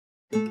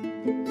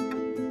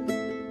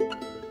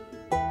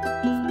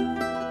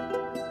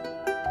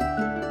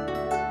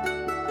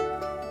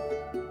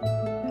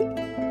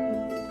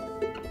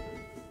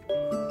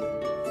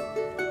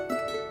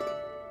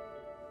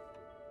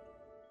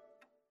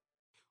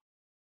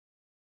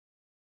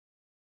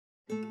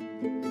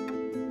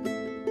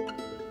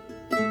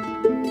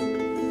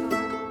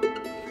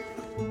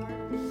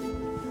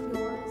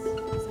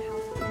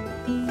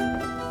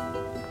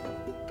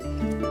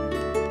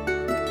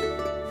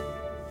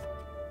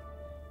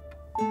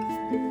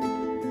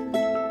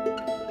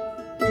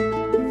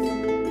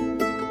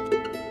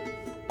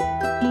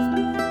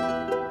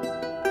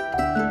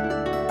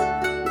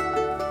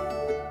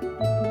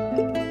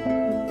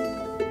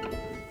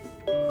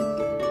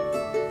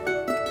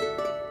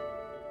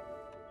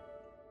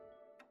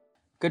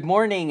Good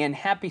morning and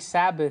happy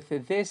Sabbath.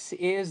 This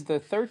is the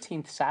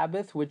 13th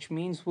Sabbath, which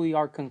means we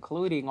are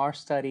concluding our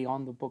study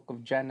on the book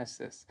of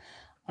Genesis.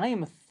 I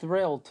am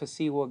thrilled to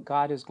see what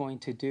God is going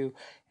to do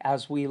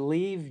as we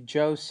leave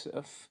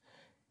Joseph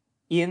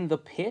in the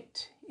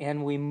pit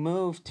and we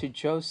move to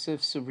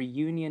Joseph's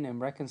reunion and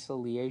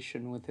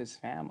reconciliation with his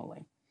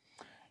family.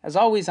 As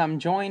always, I'm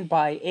joined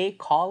by a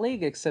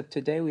colleague, except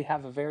today we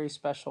have a very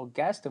special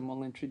guest, and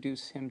we'll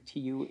introduce him to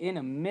you in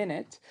a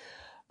minute.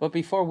 But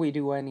before we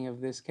do any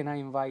of this, can I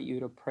invite you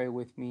to pray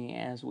with me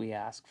as we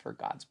ask for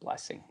God's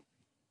blessing?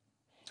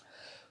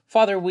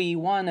 Father, we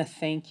want to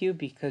thank you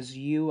because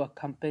you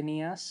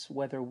accompany us,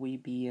 whether we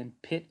be in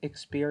pit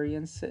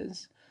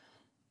experiences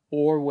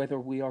or whether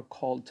we are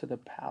called to the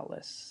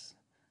palace.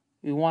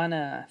 We want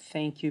to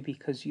thank you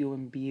because you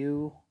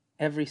imbue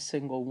every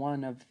single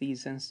one of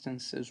these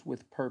instances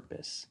with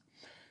purpose.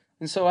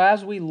 And so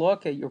as we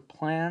look at your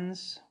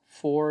plans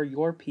for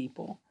your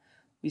people,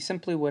 we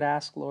simply would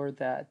ask, Lord,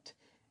 that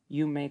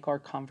you make our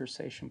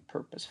conversation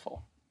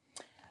purposeful.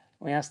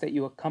 We ask that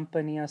you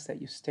accompany us, that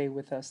you stay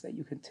with us, that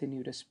you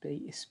continue to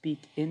speak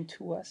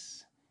into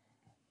us,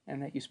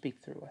 and that you speak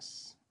through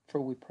us. For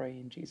we pray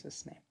in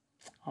Jesus' name.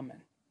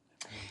 Amen.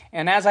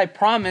 And as I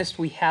promised,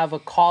 we have a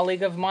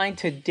colleague of mine.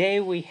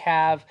 Today we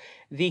have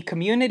the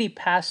community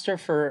pastor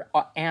for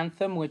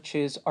Anthem, which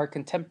is our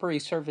contemporary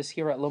service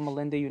here at Loma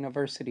Linda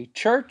University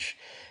Church.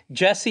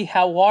 Jesse,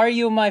 how are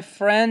you, my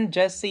friend?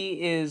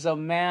 Jesse is a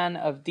man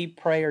of deep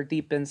prayer,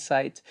 deep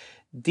insight,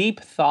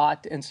 deep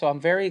thought. And so I'm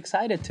very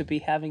excited to be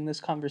having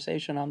this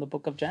conversation on the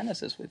book of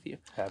Genesis with you.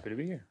 Happy to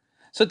be here.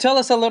 So tell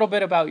us a little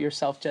bit about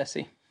yourself,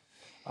 Jesse.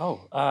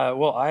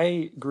 Well,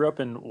 I grew up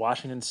in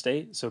Washington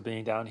State, so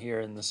being down here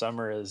in the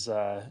summer is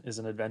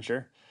an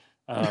adventure.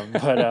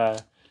 I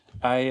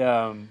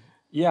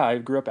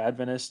grew up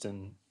Adventist,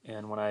 and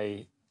when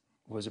I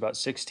was about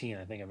 16,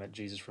 I think I met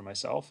Jesus for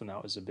myself, and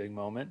that was a big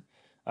moment.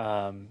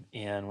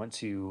 And went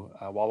to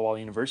Walla Walla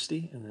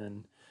University, and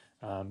then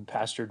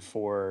pastored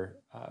for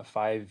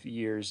 5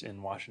 years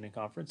in Washington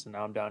Conference, and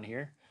now I'm down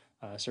here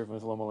serving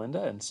with Loma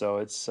Linda, and so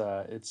it's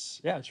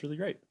really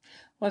great.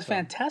 Well, it's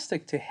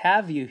fantastic to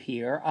have you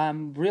here.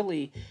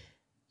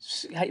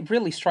 It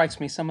really strikes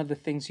me some of the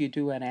things you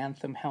do at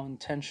Anthem, how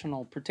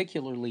intentional,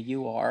 particularly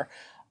you are,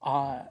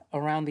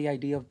 around the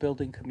idea of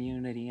building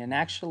community and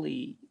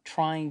actually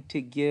trying to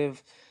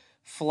give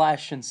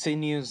flesh and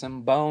sinews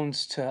and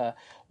bones to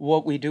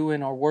what we do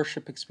in our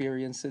worship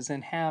experiences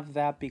and have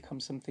that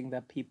become something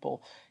that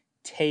people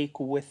take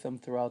with them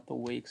throughout the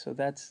week. So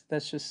that's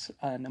just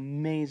an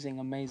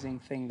amazing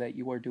thing that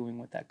you are doing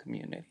with that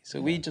community. So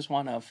we just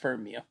want to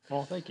affirm you.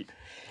 Well, thank you.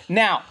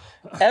 Now,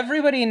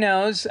 everybody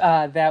knows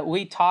that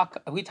we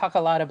talk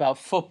a lot about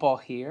football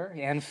here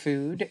and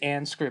food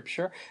and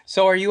scripture.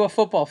 So are you a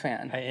football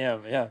fan? I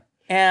am, yeah.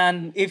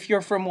 And if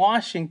you're from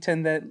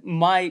Washington, that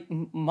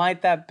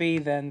might that be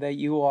then that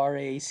you are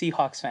a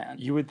Seahawks fan?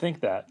 You would think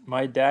that.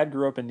 My dad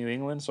grew up in New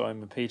England, so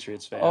I'm a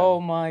Patriots fan. Oh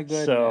my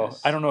goodness. So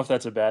I don't know if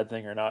that's a bad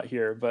thing or not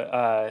here, but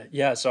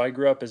so I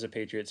grew up as a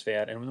Patriots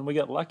fan, and then we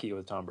got lucky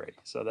with Tom Brady.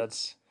 So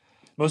that's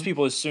most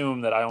people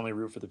assume that I only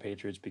root for the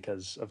Patriots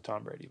because of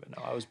Tom Brady, but no,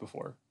 I was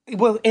before.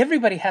 Well,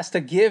 everybody has to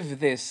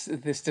give this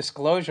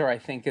disclosure, I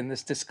think, and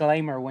this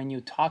disclaimer when you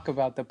talk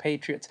about the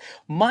Patriots.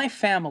 My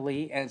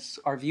family, as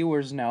our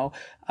viewers know,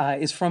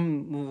 is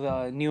from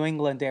the New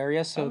England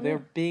area, so they're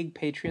big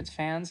Patriots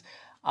fans.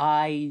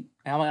 I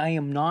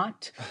am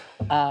not,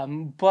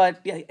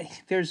 but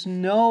there's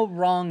no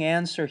wrong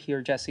answer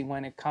here, Jesse,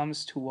 when it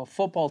comes to a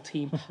football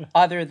team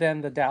other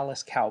than the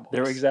Dallas Cowboys.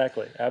 There,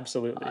 exactly,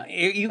 absolutely.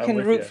 You can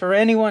root for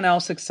anyone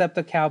else except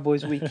the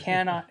Cowboys. We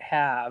cannot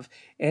have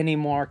any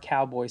more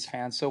Cowboys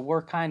fans. So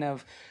we're kind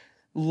of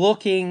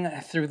looking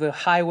through the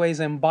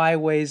highways and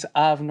byways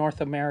of North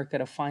America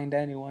to find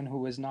anyone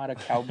who is not a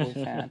Cowboy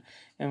fan,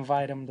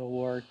 invite them to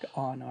work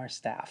on our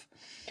staff.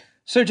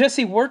 So,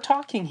 Jesse, we're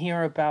talking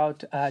here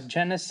about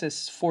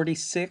Genesis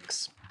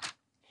 46,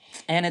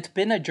 and it's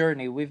been a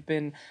journey. We've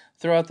been,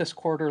 throughout this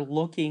quarter,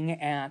 looking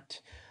at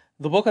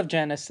the book of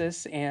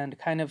Genesis and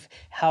kind of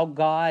how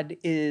God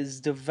is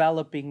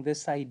developing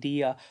this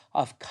idea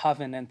of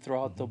covenant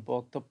throughout the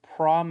book, the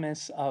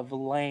promise of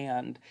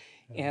land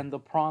and the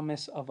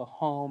promise of a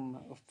home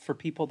for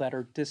people that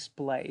are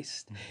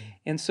displaced. Mm-hmm.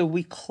 And so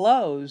we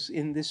close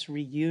in this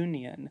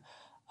reunion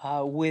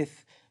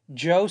with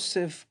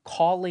Joseph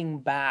calling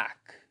back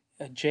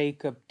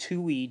Jacob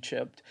to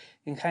Egypt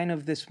in kind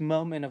of this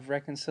moment of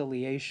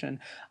reconciliation.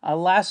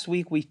 Last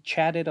week we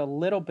chatted a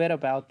little bit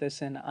about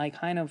this, and I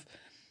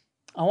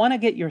want to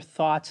get your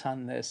thoughts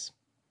on this.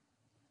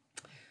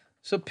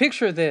 So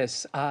picture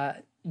this.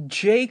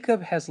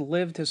 Jacob has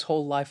lived his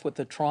whole life with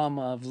the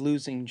trauma of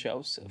losing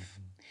Joseph.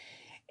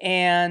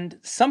 And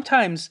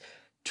sometimes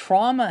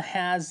trauma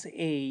has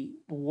a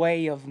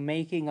way of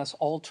making us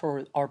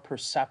alter our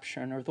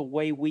perception or the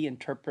way we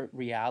interpret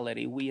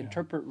reality. We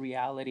interpret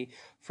reality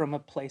from a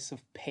place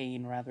of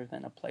pain rather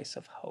than a place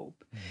of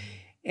hope.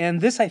 And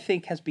this, I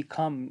think, has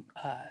become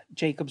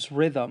Jacob's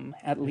rhythm,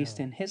 at least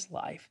in his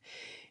life.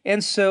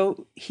 And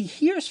so he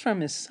hears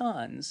from his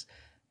sons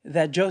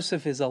that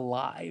Joseph is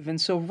alive. And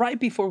so right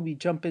before we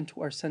jump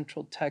into our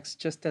central text,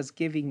 just as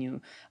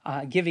giving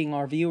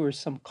our viewers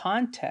some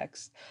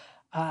context,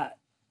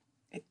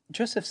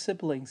 Joseph's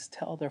siblings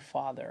tell their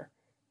father,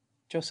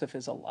 Joseph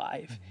is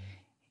alive.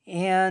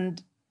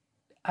 And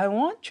I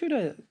want you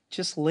to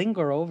just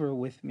linger over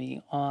with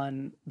me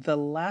on the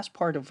last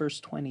part of verse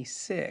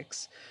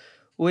 26,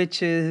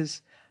 which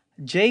is,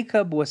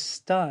 Jacob was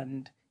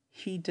stunned.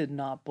 He did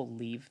not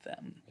believe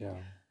them. Yeah.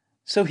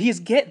 So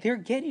they're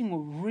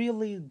getting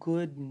really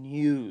good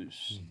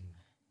news.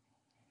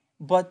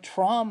 But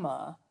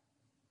trauma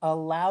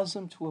allows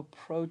them to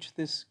approach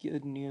this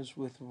good news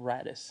with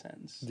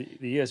reticence.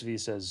 The ESV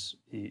says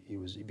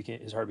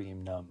his heart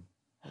became numb.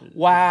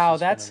 Wow,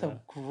 that's a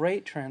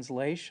great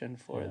translation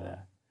for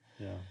that.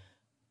 Yeah.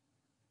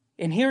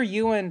 And here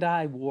you and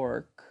I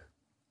work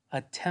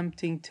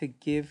attempting to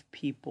give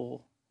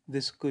people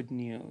this good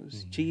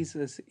news.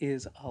 Jesus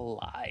is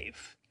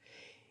alive.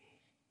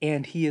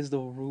 And he is the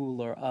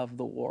ruler of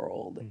the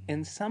world.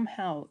 And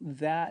somehow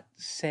that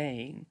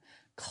saying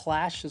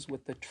clashes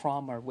with the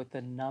trauma, with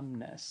the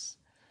numbness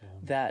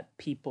that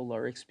people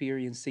are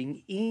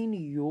experiencing in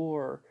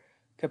your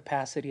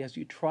capacity as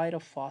you try to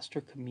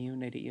foster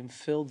community and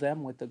fill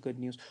them with the good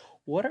news.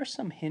 What are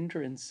some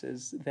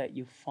hindrances that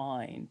you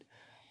find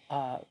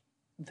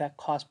that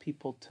cause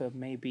people to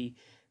maybe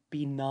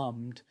be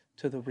numbed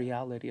to the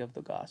reality of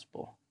the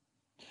gospel?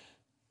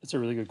 That's a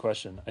really good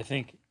question. I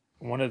think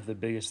one of the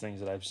biggest things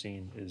that I've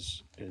seen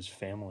is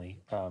family.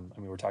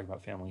 We're talking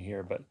about family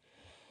here, but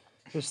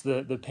just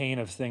the pain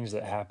of things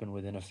that happen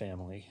within a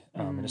family.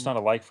 And it's not a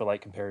like for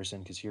like comparison,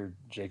 because here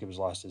Jacob has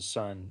lost his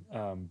son.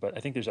 But I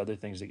think there's other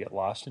things that get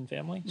lost in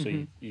family. So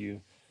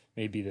you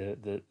may be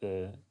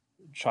the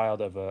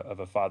child of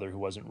a father who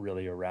wasn't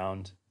really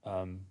around,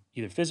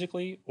 either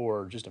physically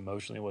or just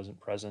emotionally wasn't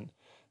present.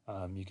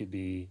 You could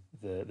be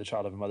the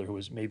child of a mother who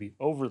was maybe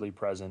overly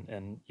present,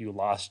 and you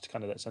lost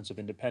kind of that sense of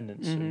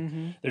independence.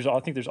 And I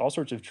think there's all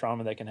sorts of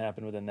trauma that can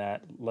happen within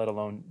that, let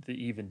alone the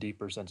even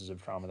deeper senses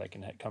of trauma that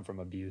can come from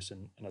abuse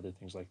and other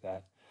things like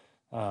that.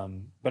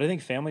 But I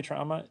think family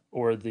trauma,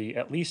 or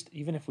at least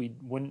even if we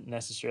wouldn't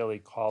necessarily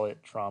call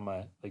it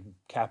trauma, like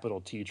capital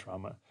T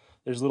trauma,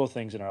 there's little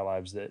things in our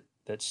lives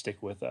that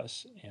stick with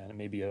us, and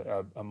maybe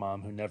a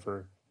mom who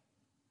never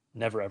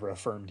ever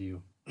affirmed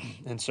you,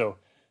 and so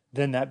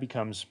then that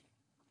becomes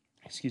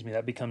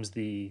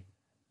the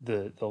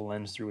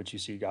lens through which you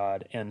see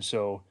God. And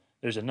so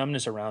there's a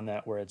numbness around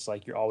that, where it's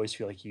like you always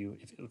feel like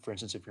for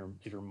instance, if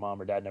your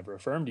mom or dad never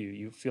affirmed you,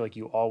 you feel like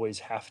you always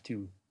have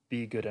to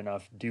be good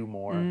enough, do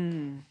more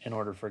in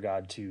order for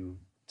God to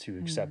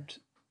accept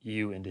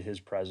you into his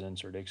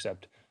presence, or to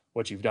accept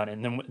what you've done.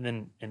 And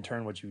then in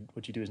turn, what you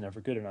do is never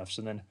good enough.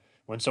 So then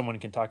when someone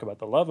can talk about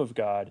the love of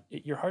God,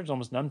 your heart is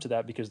almost numb to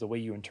that, because the way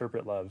you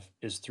interpret love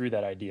is through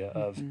that idea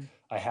of,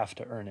 I have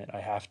to earn it, I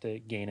have to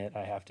gain it,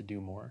 I have to do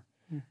more.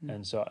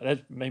 And so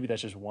maybe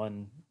that's just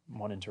one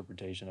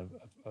interpretation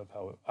of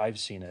how I've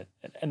seen it.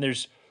 And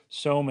there's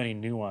so many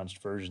nuanced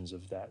versions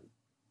of that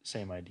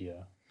same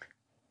idea.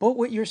 But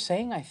what you're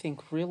saying, I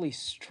think, really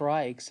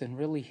strikes and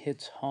really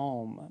hits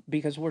home,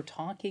 because we're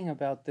talking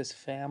about this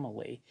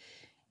family.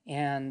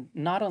 And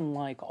not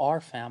unlike our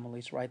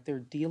families, right? They're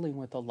dealing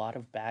with a lot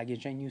of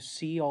baggage, and you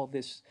see all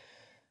this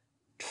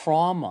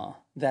trauma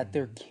that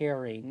they're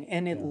carrying.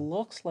 And it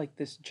looks like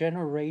this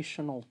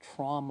generational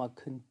trauma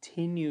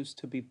continues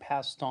to be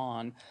passed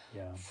on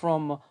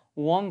from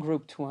one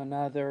group to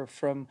another,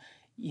 from,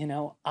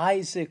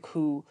 Isaac,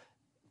 who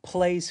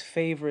plays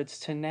favorites,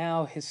 to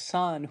now his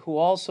son, who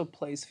also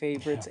plays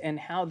favorites, and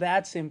how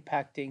that's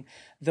impacting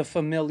the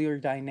familiar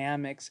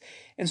dynamics.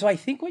 And so I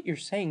think what you're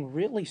saying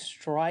really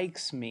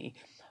strikes me,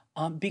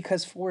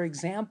 because, for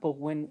example,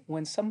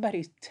 when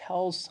somebody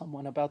tells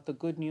someone about the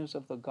good news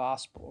of the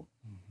gospel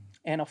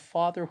and a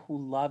father who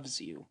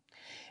loves you,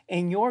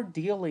 and you're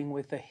dealing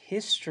with a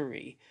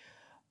history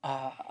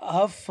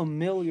of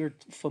familiar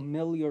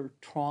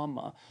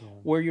trauma,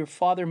 where your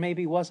father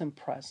maybe wasn't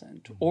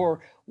present,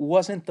 or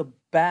wasn't the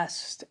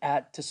best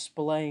at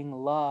displaying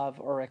love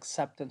or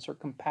acceptance or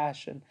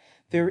compassion,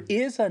 there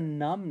is a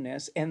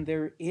numbness, and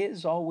there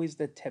is always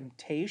the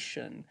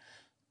temptation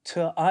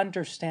to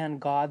understand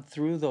God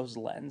through those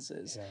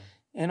lenses. Yeah.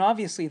 And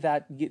obviously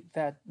that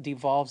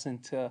devolves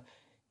into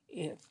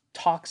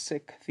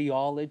toxic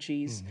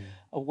theologies, Mm-hmm.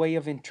 a way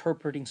of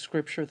interpreting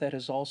scripture that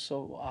is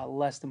also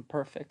less than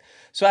perfect.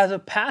 So, as a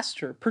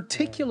pastor, Yeah.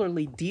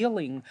 particularly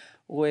dealing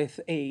with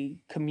a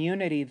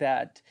community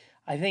that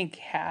I think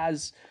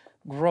has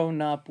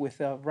grown up with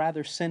a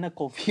rather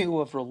cynical view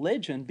of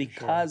religion For sure.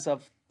 because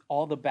of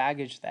all the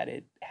baggage that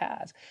it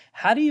has.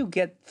 How do you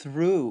get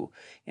through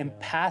and Yeah.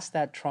 past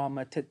that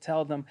trauma to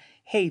tell them,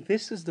 hey,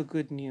 this is the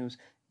good news?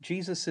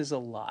 Jesus is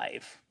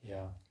alive.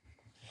 Yeah.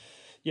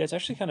 Yeah, it's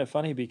actually kind of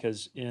funny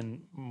because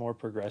in more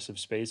progressive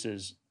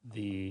spaces,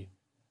 the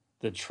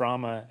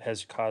trauma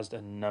has caused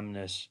a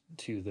numbness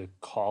to the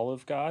call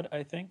of God,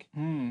 I think,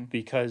 Hmm.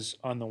 because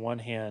on the one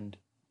hand,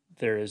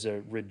 there is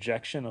a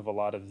rejection of a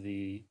lot of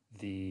the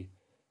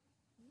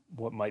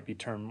what might be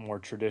termed more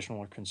traditional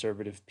or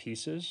conservative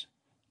pieces,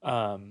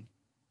 um,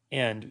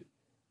 and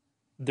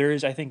there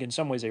is, I think, in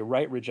some ways, a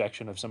right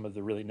rejection of some of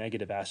the really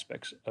negative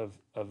aspects of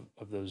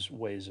those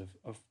ways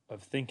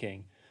of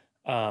thinking.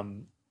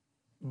 Um,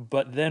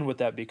 but then what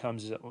that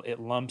becomes is it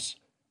lumps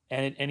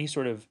any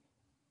sort of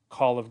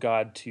call of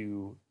God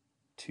to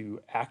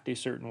act a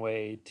certain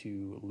way,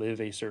 to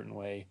live a certain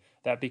way,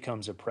 that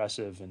becomes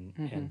oppressive and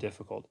Hmm.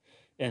 difficult.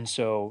 And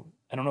so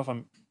I don't know if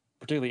I'm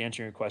particularly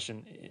answering your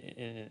question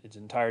in its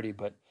entirety,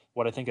 but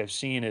what I think I've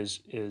seen is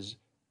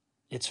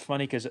it's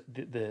funny because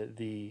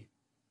the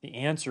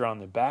answer on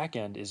the back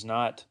end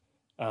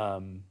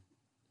um,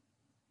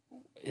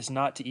 is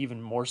not to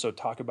even more so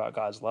talk about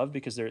God's love,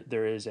 because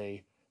there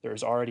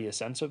is already a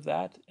sense of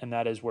that, and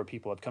that is where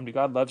people have come to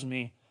God loves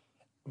me,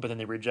 but then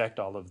they reject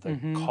all of the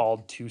Hmm.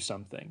 called to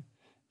something.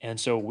 And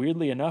so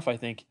weirdly enough, I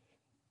think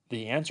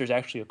the answer is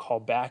actually a call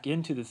back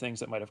into the things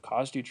that might have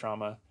caused you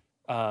trauma,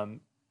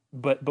 um,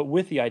 but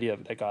with the idea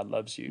that God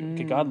loves you.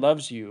 Okay, God Mm.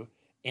 loves you,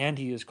 and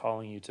He is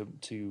calling you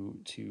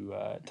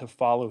to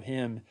follow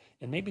Him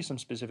in maybe some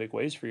specific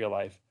ways for your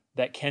life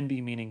that can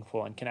be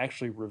meaningful and can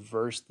actually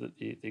reverse the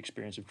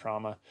experience of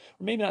trauma,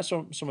 or maybe not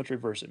so much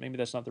reverse it. Maybe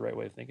that's not the right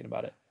way of thinking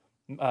about it,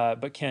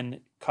 but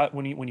can cut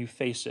when you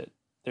face it.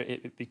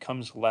 It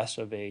becomes less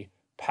of a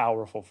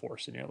powerful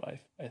force in your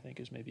life, I think,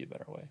 is maybe a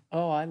better way.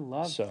 Oh, I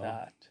love So,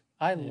 that.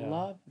 I yeah.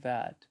 love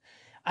that.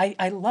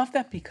 I love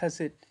that because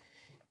it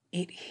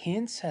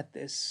hints at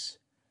this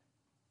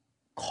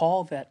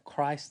call that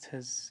Christ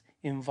has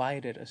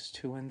invited us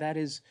to, and that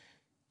is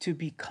to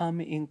become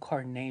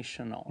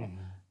incarnational Mhm.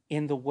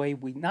 in the way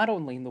we, not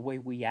only in the way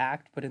we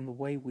act, but in the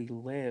way we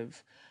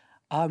live.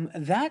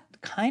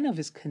 That kind of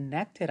is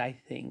connected, I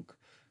think,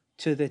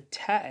 to the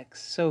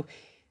text. So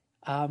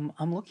I'm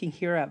looking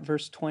here at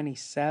verse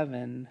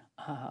 27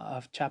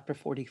 of chapter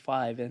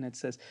 45, and it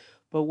says,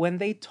 but when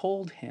they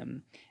told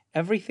him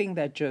everything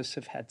that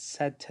Joseph had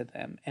said to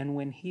them, and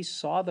when he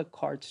saw the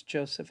carts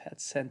Joseph had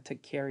sent to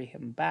carry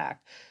him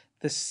back,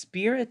 the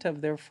spirit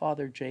of their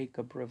father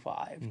Jacob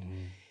revived.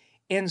 Mhm.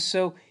 And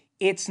so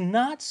it's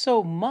not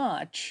so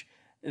much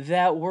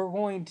that we're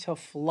going to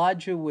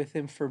flood you with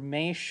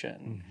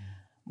information,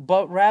 Mhm.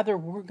 but rather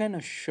we're going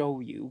to show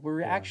you.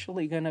 We're Yeah.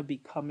 actually going to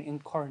become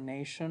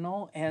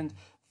incarnational. And Mhm.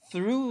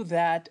 through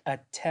that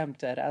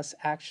attempt at us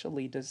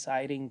actually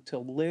deciding to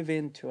live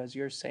into, as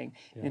you're saying,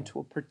 Yeah. into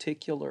a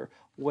particular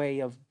way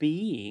of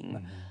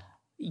being,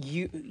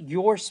 Mhm.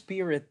 your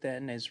spirit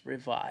then is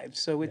revived.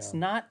 So it's Yeah.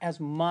 not as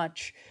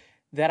much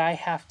that I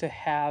have to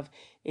have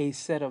a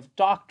set of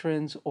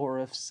doctrines or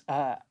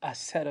a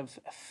set of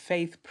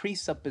faith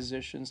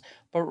presuppositions,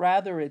 but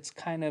rather it's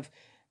kind of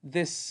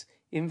this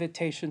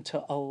invitation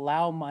to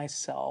allow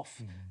myself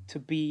Mhm. to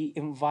be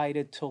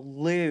invited to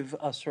live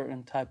a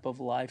certain type of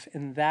life,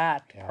 and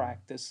that Yeah.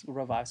 practice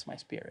revives my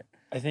spirit.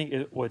 I think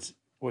what's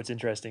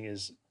interesting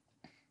is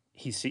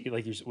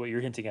what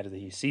you're hinting at is that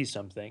he sees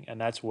something,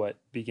 and that's what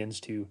begins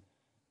to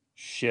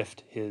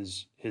shift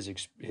his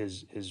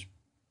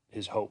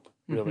hope,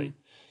 Mm-hmm. really,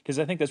 because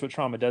I think that's what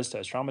trauma does to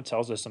us. Trauma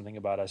tells us something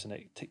about us, and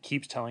it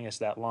keeps telling us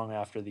that long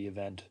after the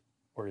event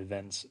or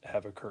events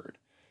have occurred.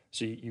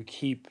 So you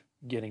keep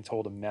getting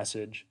told a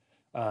message.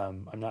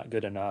 I'm not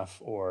good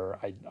enough, or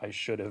I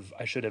should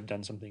have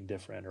done something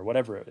different, or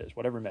whatever it is,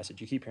 whatever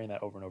message, you keep hearing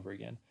that over and over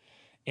again.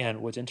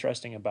 And what's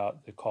interesting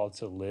about the call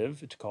to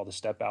live, to call to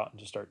step out and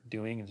to start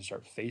doing and to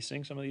start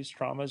facing some of these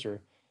traumas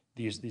or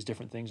these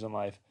different things in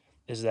life,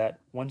 is that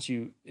once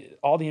you,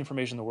 all the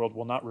information in the world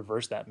will not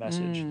reverse that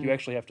message. You Mm.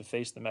 actually have to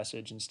face the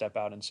message and step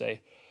out and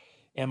say,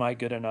 am I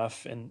good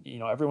enough? And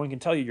everyone can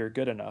tell you you're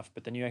good enough,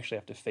 but then you actually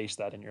have to face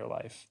that in your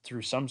life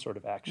through some sort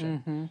of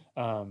action.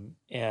 Mm-hmm.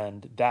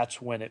 And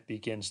that's when it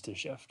begins to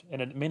shift.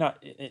 And it may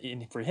not,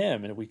 for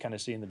him, and we kind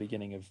of see in the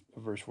beginning of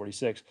verse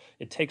 46,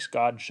 it takes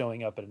God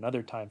showing up at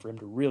another time for him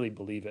to really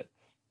believe it.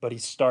 But he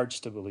starts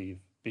to believe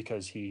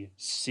because he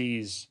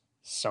sees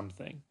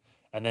something.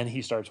 And then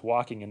he starts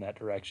walking in that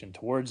direction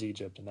towards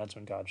Egypt, and that's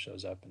when God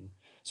shows up. And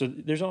so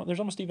there's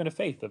almost even a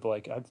faith of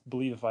like, I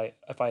believe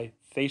if I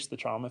face the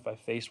trauma, if I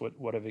face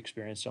what I've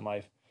experienced in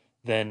life,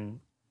 then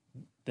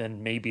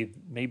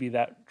maybe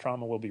that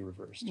trauma will be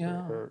reversed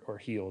Yeah. or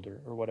healed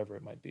or whatever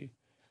it might be.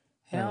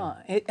 Yeah,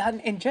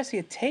 and Jesse,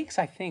 it takes,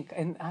 I think,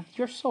 and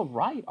you're so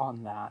right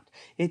on that.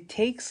 It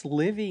takes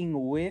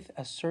living with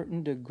a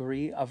certain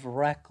degree of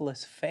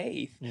reckless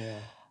faith. Yeah.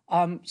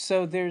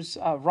 So there's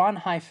Ron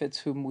Heifetz,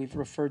 whom we've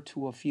referred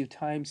to a few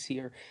times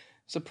here.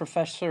 He's a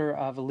professor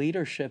of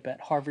leadership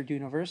at Harvard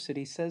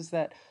University, says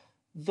that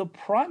the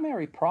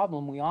primary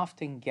problem we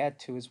often get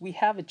to is we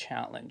have a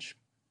challenge.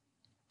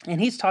 And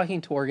he's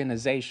talking to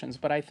organizations,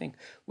 but I think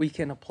we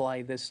can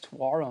apply this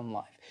to our own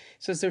life. He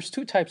says there's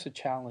two types of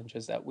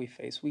challenges that we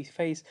face. We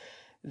face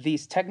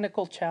these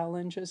technical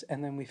challenges,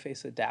 and then we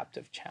face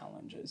adaptive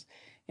challenges.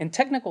 And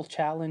technical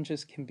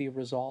challenges can be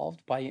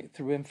resolved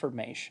through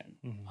information.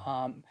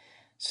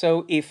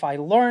 So if I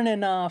learn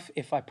enough,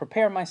 if I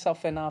prepare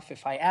myself enough,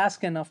 if I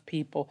ask enough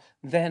people,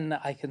 then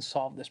I can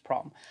solve this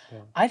problem. Yeah.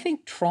 I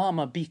think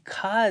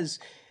because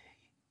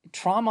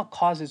trauma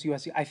causes you,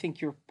 as I think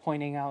you're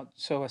pointing out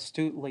so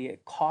astutely,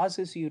 it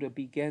causes you to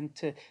begin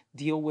to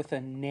deal with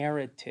a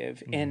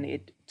narrative, and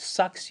it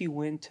sucks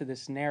you into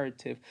this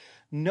narrative.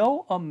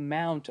 No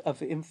amount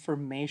of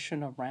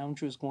information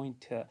around you is going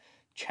to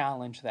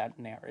challenge that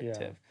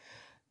narrative.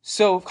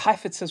 So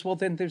Heifetz says, well,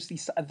 then there's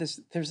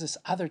this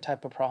other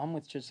type of problem,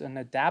 which is an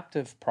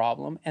adaptive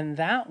problem, and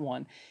that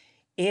one,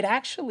 it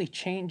actually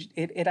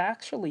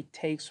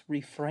takes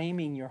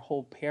reframing your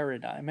whole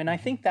paradigm, and I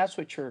think that's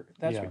what you're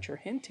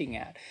hinting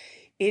at.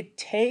 It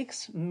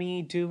takes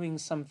me doing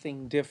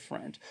something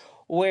different,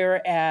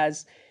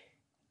 whereas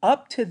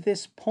up to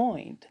this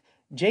point,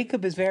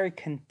 Jacob is very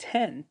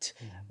content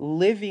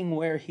living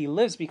where he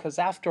lives, because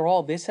after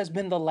all, this has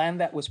been the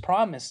land that was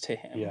promised to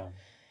him. Yeah.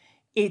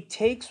 It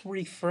takes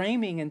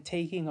reframing and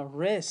taking a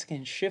risk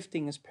and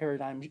shifting his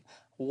paradigm,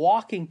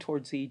 walking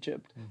towards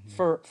Egypt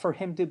for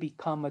him to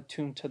become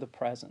attuned to the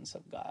presence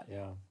of God.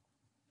 Yeah.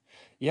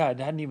 Yeah,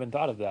 I hadn't even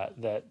thought of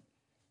that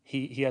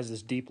he has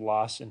this deep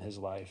loss in his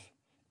life,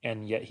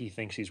 and yet he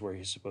thinks he's where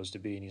he's supposed to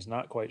be, and he's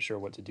not quite sure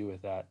what to do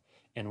with that.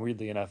 And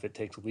weirdly enough, it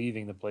takes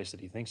leaving the place that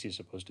he thinks he's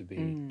supposed to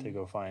be to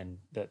go find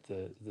that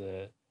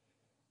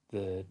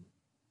the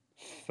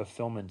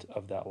fulfillment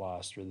of that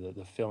loss, or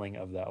the filling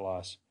of that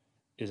loss,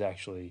 is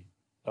actually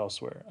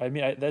elsewhere. I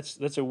mean,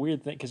 that's a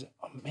weird thing, because,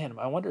 oh man,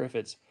 I wonder if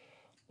it's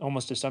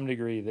almost to some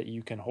degree that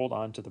you can hold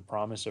on to the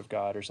promise of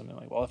God or something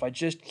like, well, if I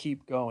just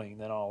keep going,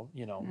 then I'll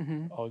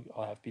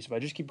have peace. If I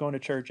just keep going to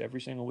church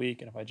every single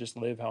week, and if I just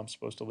live how I'm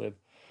supposed to live,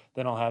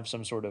 then I'll have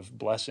some sort of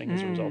blessing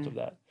as a result of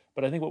that.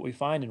 But I think what we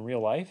find in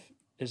real life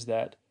is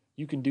that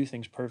you can do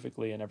things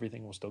perfectly and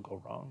everything will still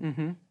go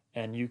wrong.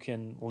 And you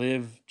can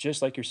live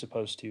just like you're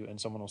supposed to, and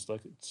someone will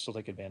still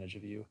take advantage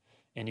of you.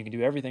 And you can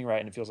do everything right,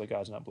 and it feels like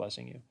God's not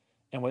blessing you.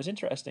 And what's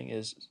interesting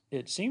is,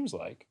 it seems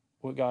like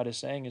what God is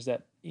saying is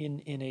that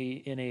in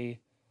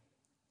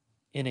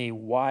a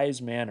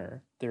wise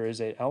manner, there is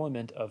an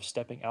element of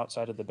stepping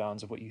outside of the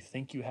bounds of what you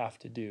think you have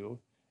to do,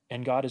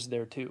 and God is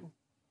there too.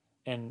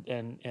 And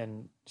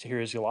here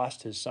he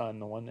lost his son,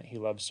 the one that he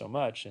loves so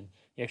much, and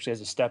he actually has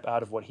to step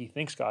out of what he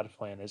thinks God's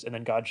plan is, and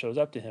then God shows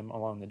up to him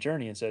along the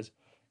journey and says,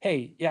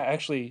 "Hey, yeah,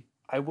 actually,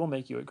 I will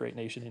make you a great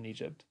nation in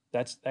Egypt.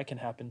 That can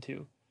happen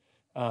too."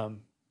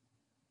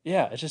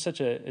 Yeah, it's just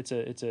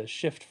it's a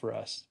shift for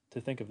us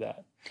to think of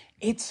that.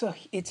 It's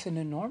an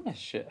enormous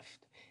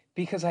shift,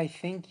 because I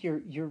think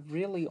you're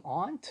really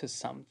on to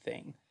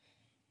something.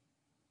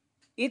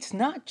 It's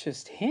not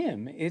just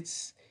him,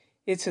 it's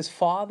his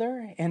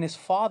father and his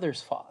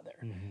father's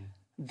father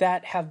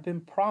that have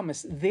been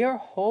promised. Their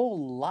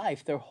whole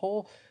life, their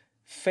whole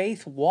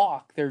faith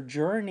walk, their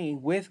journey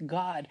with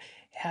God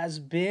has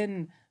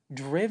been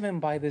driven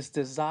by this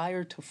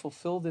desire to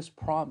fulfill this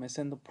promise,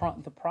 and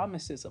the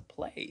promise is a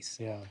place.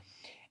 Yeah.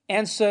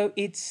 And so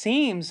it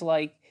seems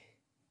like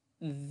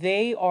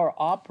they are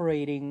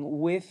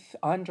operating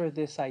under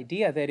this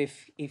idea that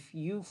if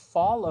you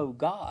follow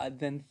God,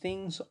 then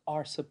things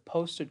are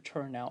supposed to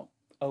turn out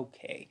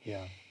okay.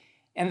 Yeah.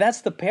 And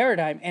that's the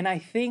paradigm. And I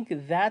think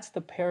that's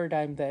the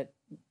paradigm that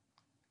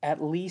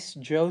at least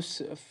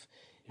Joseph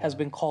has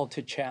been called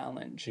to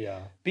challenge.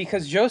 Yeah.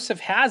 Because Joseph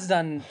has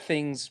done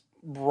things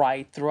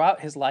right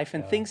throughout his life,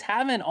 and things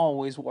haven't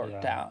always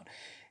worked out.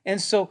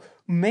 And so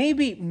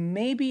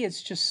maybe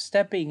it's just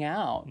stepping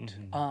out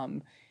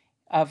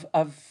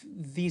of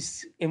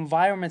these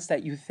environments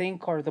that you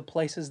think are the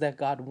places that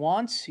God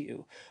wants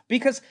you.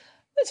 Because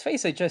let's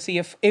face it, Jesse,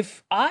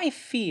 if I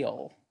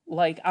feel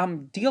like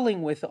I'm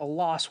dealing with a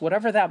loss,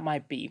 whatever that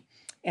might be,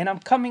 and I'm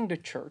coming to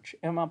church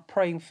and I'm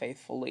praying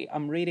faithfully,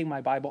 I'm reading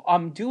my Bible,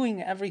 I'm doing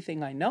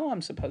everything I know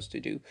I'm supposed to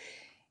do,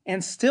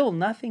 and still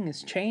nothing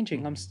is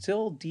changing, I'm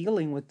still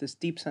dealing with this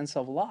deep sense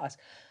of loss,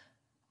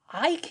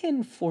 I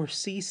can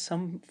foresee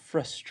some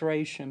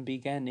frustration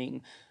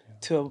beginning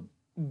to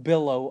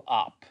billow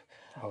up.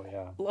 Oh,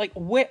 yeah. Like,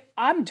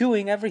 I'm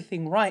doing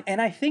everything right. And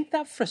I think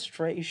that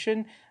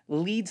frustration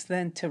leads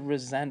then to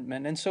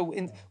resentment. And so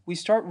we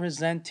start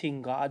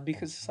resenting God,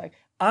 because it's like,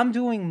 I'm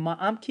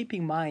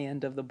keeping my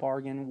end of the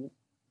bargain.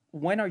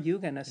 When are you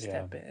going to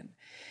step in?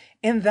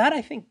 And that,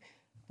 I think,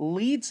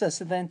 leads us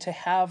then to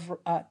have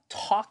a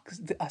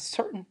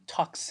certain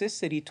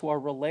toxicity to our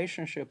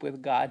relationship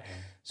with God,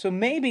 So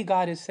maybe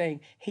God is saying,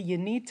 hey, you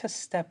need to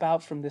step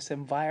out from this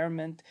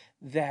environment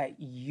that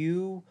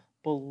you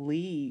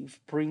believe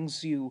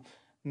brings you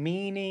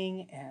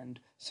meaning and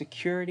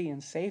security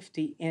and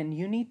safety, and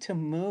you need to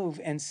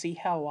move and see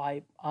how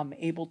I'm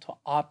able to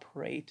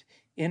operate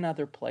in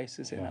other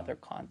places, in Yeah. other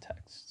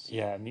contexts.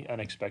 Yeah, and the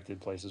unexpected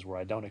places where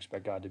I don't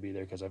expect God to be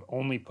there because I've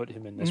only put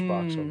him in this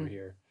box over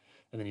here.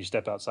 And then you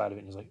step outside of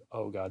it and he's like,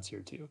 oh, God's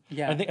here too.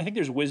 Yeah. I think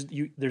there's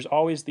wisdom. There's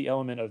always the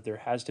element of there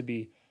has to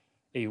be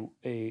a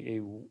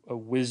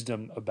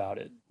wisdom about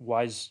it,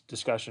 wise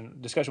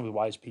discussion with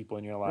wise people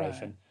in your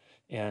life, Right.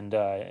 and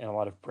a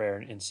lot of prayer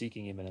and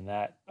seeking even in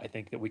that. I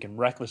think that we can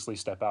recklessly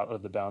step out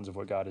of the bounds of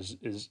what God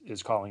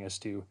is calling us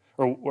to,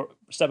 or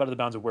step out of the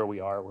bounds of where we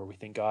are, where we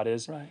think God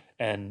is, Right.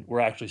 and we're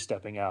actually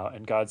stepping out.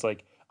 And God's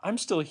like, I'm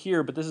still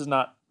here, but this is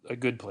not a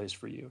good place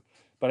for you.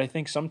 But I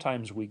think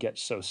sometimes we get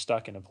so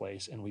stuck in a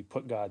place and we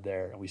put God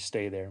there and we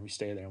stay there and we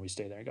stay there and we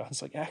stay there. And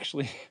God's like,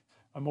 actually,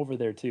 I'm over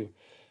there too.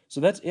 So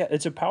that's, yeah,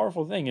 it's a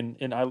powerful thing.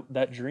 And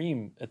that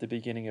dream at the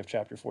beginning of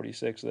chapter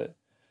 46 that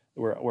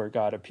where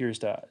God appears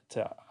to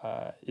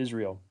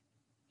Israel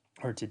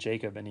or to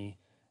Jacob, and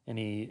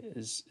he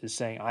is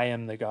saying, I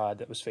am the God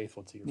that was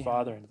faithful to your Yeah.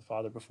 father and to the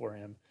father before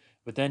him.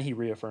 But then he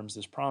reaffirms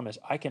this promise: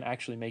 I can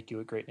actually make you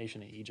a great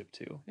nation in Egypt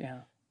too.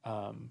 Yeah.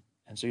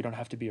 And so you don't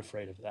have to be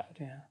afraid of that.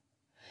 Yeah.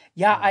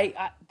 Yeah,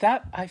 Um,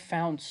 I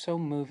found so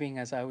moving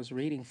as I was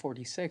reading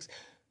 46,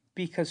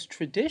 because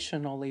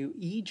traditionally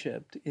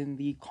Egypt in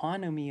the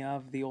economy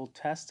of the Old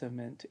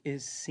Testament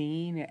is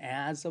seen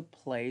as a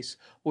place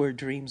where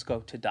dreams go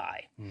to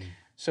die. mm,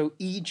 So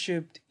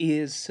Egypt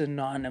is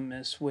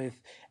synonymous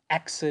with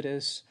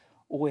Exodus,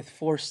 with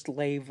forced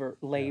yeah,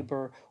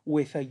 labor,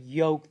 with a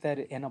yoke that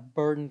and a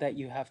burden that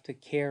you have to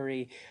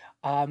carry,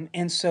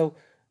 and so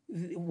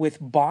with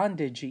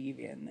bondage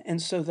even.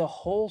 And so the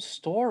whole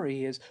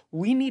story is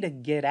we need to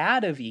get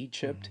out of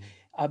Egypt.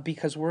 mhm,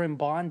 Because we're in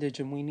bondage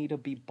and we need to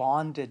be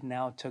bonded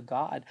now to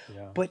God.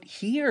 yeah, But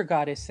here,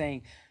 God is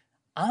saying,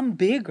 I'm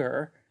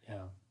bigger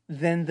yeah,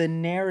 than the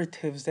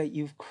narratives that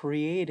you've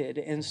created.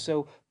 And yeah,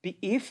 so,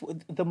 if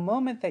the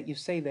moment that you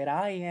say that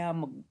I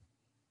am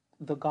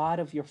the God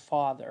of your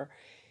father,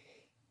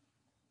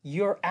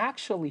 you're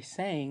actually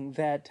saying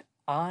that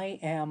I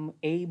am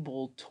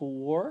able to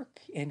work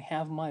and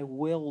have my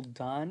will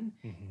done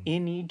mhm,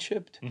 in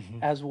Egypt mhm,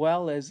 as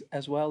well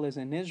as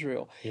in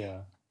Israel.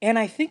 yeah, And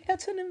I think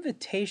that's an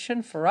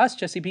invitation for us,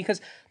 Jesse, because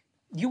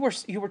you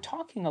were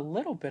talking a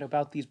little bit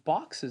about these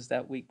boxes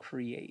that we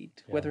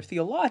create, yeah, whether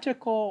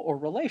theological or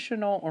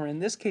relational, or in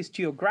this case,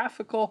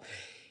 geographical.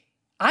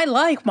 I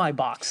like my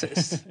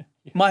boxes.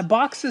 My yes,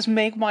 boxes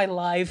make my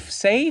life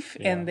safe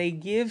yeah, and they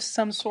give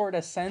some sort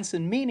of sense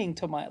and meaning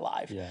to my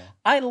life. yeah,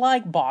 I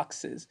like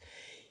boxes.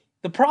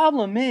 The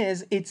problem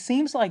is, it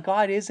seems like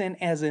God isn't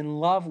as in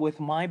love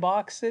with my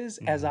boxes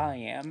as mhm, I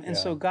am. And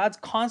yeah, so God's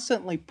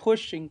constantly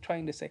pushing,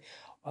 trying to say,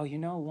 well, you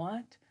know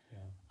what? yeah.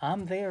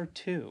 I'm there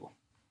too.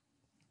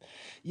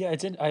 Yeah,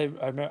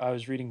 I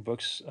was reading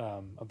books,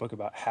 a book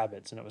about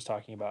habits, and it was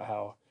talking about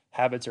how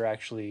habits are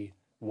actually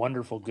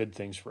wonderful, good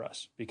things for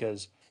us.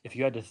 Because if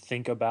you had to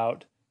think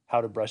about how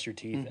to brush your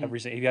teeth Hmm.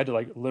 if you had to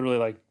like literally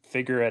like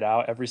figure it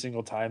out every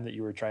single time that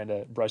you were trying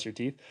to brush your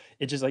teeth,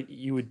 it just like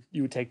you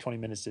would take 20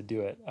 minutes to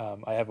do it.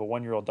 I have a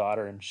 1-year-old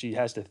daughter, and she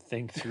has to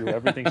think through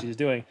everything she's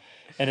doing,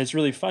 and it's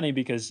really funny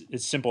because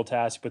it's simple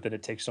task, but then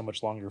it takes so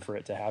much longer for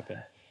it to happen.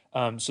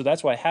 So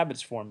that's why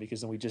habits form,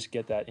 because then we just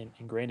get that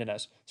ingrained in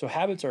us. So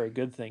habits are a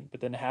good thing,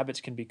 but then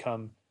habits can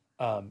become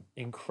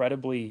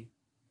incredibly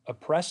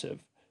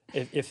oppressive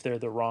if they're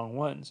the wrong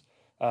ones.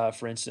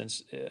 For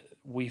instance,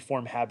 we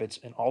form habits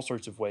in all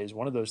sorts of ways.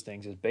 One of those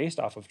things is based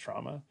off of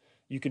trauma.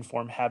 You can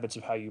form habits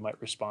of how you might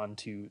respond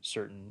to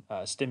certain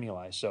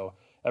stimuli. So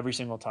every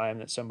single time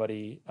that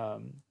somebody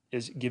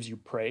gives you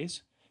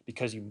praise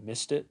because you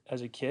missed it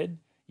as a kid,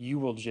 you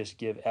will just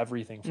give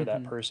everything for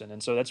that Hmm. person.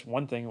 And so that's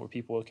one thing where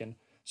people can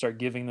start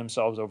giving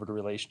themselves over to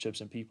relationships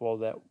and people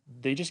that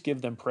they just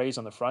give them praise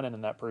on the front end,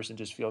 and that person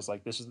just feels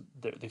like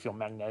they feel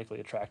magnetically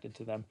attracted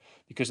to them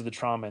because of the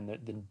trauma and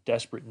the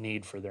desperate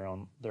need for their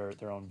own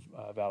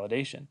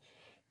validation.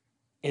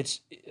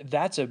 It's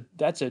that's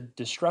a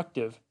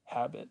destructive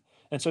habit.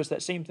 And so it's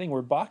that same thing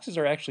where boxes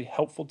are actually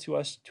helpful to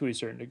us to a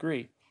certain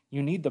degree.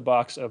 You need the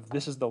box of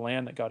this is the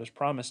land that God has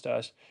promised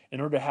us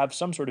in order to have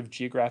some sort of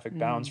geographic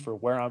bounds Mm. for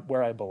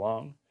where I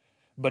belong.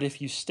 But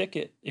if you stick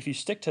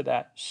to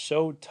that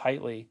so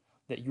tightly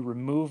that you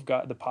remove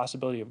God, the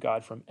possibility of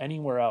God from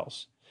anywhere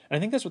else. And I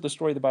think that's what the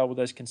story of the Bible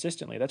does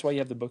consistently. That's why you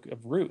have the book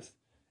of Ruth.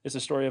 It's a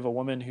story of a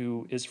woman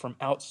who is from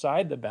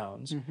outside the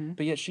bounds, Hmm.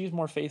 but yet she's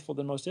more faithful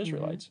than most Hmm.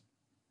 Israelites.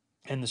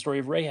 And the story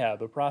of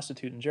Rahab, a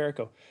prostitute in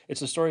Jericho, it's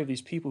the story of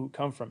these people who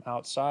come from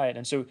outside.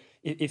 And so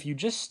if you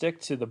just stick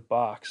to the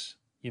box,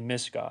 you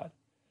miss God.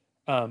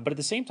 But at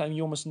the same time,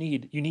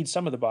 you need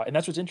some of the box, and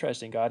that's what's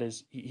interesting. God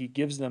is he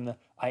gives them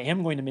I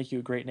am going to make you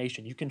a great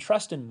nation. You can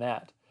trust in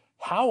that.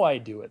 How I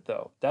do it,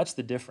 though, that's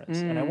the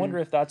difference. And I Mm. wonder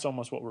if that's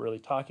almost what we're really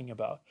talking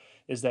about,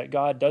 is that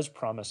God does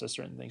promise us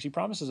certain things. He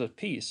promises us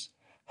peace.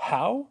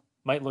 How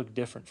might look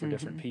different for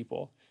different Hmm.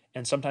 people.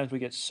 And sometimes we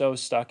get so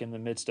stuck in the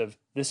midst of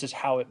this is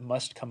how it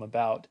must come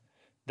about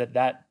that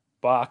that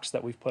box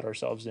that we've put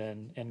ourselves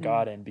in and Mm.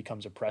 God in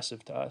becomes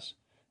oppressive to us.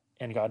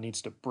 And God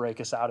needs to break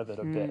us out of it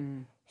a bit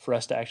Mm. for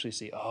us to actually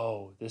see,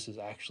 oh, this is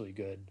actually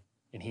good.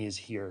 And he is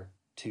here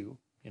too,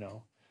 you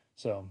know?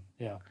 So,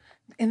 yeah.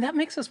 And that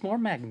makes us more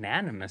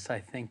magnanimous, I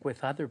think,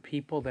 with other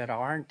people that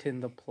aren't in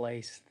the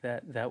place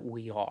that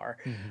we are.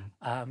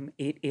 Hmm.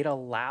 It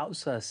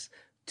allows us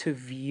to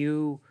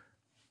view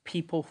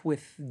people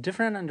with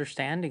different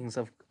understandings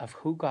of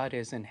who God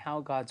is and how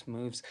God's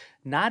moves,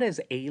 not as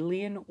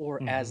alien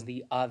or as Hmm.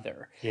 the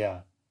other.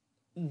 Yeah.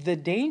 The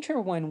danger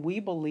when we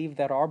believe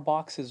that our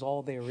box is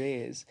all there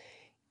is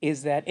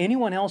that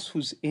anyone else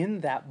who's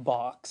in that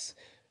box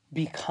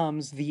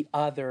becomes the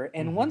other.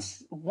 And Hmm.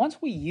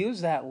 once we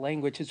use that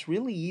language, it's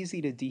really easy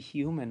to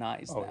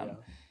dehumanize Oh, yeah. them.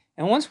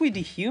 And once we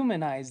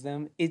dehumanize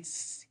them,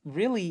 it's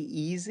really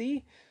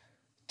easy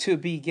to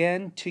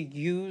begin to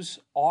use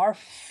our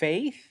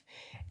faith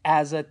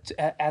as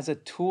a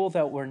tool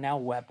that we're now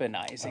Oh,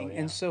 weaponizing. And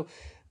yeah. so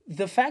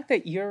the fact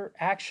that you're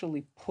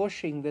actually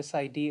pushing this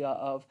idea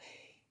of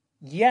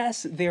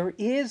yes, there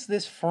is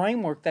this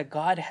framework that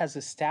God has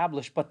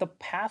established, but the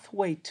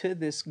pathway to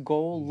this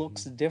goal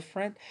looks Hmm.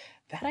 different.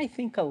 That I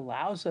think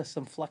allows us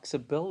some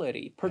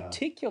flexibility, Yeah.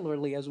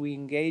 particularly as we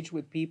engage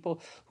with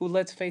people who,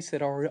 let's face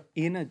it, are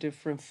in a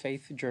different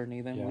faith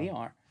journey than Yeah. we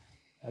are.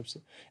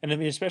 Absolutely. And I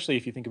mean, especially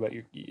if you think about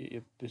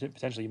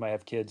potentially you might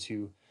have kids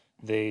who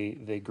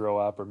they grow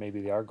up or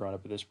maybe they are grown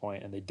up at this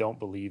point and they don't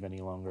believe any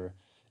longer.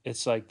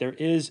 It's like there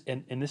is,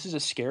 and this is a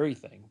scary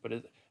thing,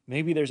 but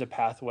maybe there's a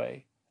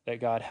pathway that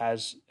God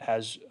has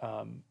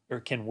or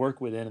can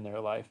work within in their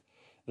life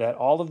that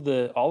all of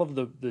the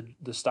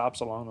stops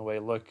along the way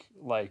look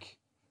like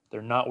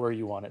they're not where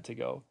you want it to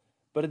go.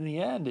 But in the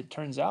end, it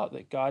turns out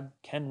that God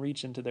can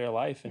reach into their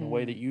life in a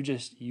way that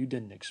Mm, you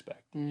didn't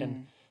expect. And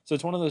mm, so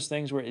it's one of those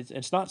things where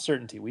it's not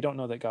certainty. We don't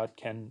know that God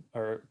can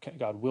or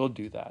God will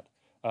do that,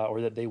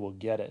 or that they will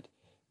get it.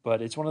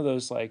 But it's one of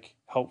those like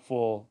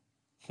helpful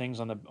things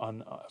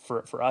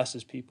for us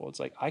as people. It's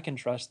like I can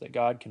trust that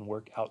God can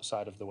work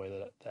outside of the way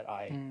that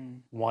I mm,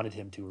 wanted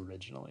Him to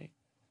originally.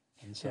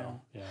 And yeah.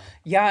 so yeah,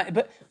 Yeah,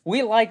 but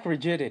we like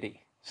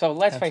rigidity. So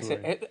let's face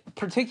absolutely.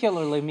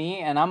 particularly me,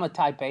 and I'm a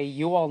type A,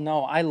 you all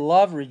know I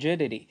love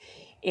rigidity.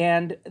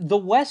 And the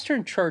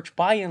Western church,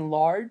 by and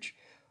large,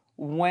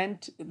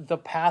 went the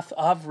path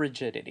of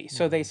rigidity.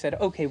 So they Hmm. said,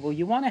 okay, well,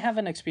 you want to have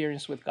an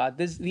experience with God.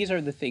 These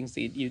are the things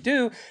that you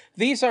do.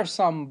 These are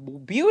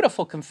some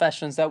beautiful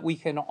confessions that we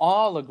can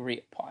all agree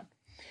upon.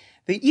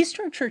 The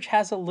Eastern church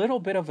has a little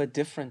bit of a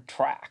different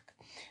track.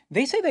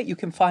 They say that you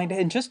can find,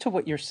 and just to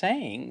what you're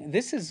saying,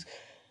 this is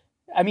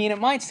I mean, it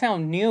might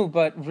sound new,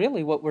 but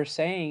really what we're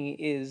saying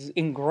is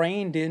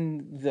ingrained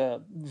in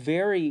the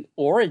very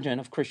origin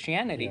of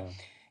Christianity. Yeah.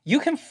 You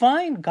can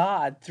find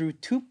God through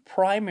two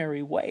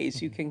primary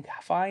ways. You Hmm. can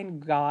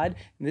find God,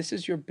 and this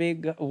is your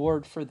big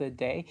word for the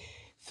day,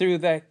 through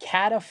the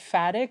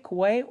cataphatic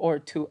way or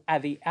to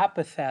the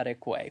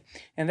apathetic way.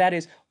 And that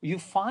is, you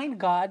find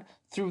God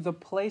through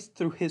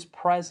through his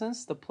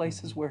presence, the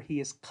places Hmm. where he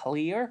is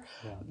clear,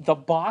 Yeah. the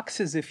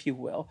boxes, if you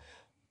will.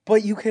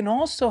 But you can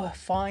also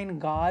find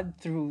God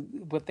through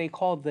what they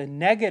call the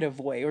negative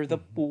way, or the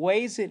Hmm.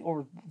 ways in,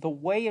 or the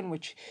way in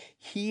which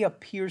He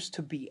appears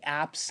to be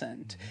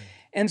absent. Hmm.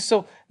 And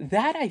so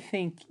that I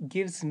think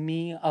gives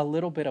me a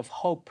little bit of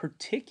hope,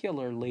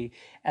 particularly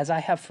as I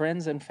have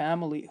friends and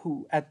family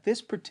who, at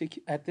this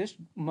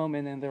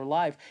moment in their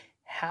life,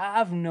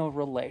 have no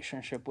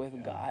relationship with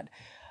Yeah. God.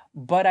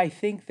 But I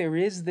think there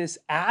is this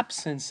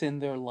absence in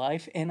their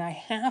life, and I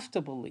have to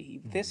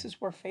believe this Hmm.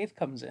 is where faith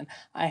comes in.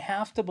 I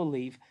have to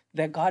believe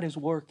that God is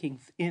working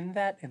in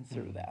that and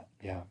through Hmm. that.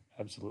 Yeah.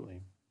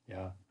 Absolutely.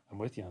 Yeah. I'm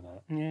with you on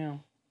that. Yeah.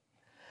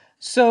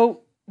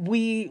 So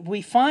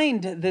we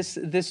find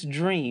this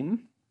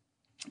dream,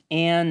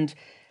 and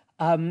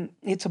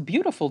it's a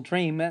beautiful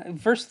dream.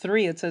 Verse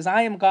 3, it says,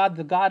 I am God,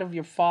 the God of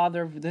your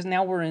father. This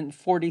now we're in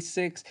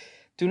 46.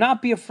 Do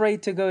not be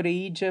afraid to go to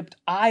Egypt.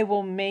 I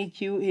will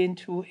make you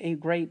into a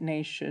great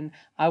nation.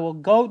 I will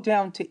go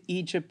down to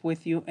Egypt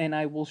with you, and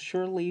I will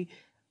surely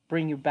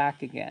bring you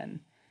back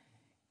again.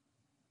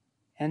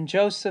 And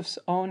Joseph's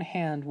own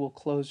hand will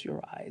close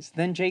your eyes.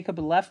 Then Jacob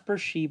left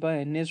Beersheba,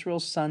 and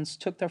Israel's sons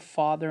took their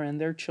father and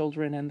their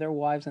children and their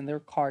wives and their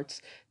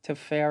carts to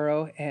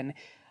Pharaoh, and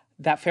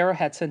that Pharaoh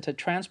had sent to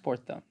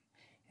transport them.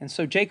 And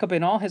so Jacob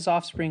and all his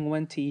offspring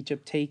went to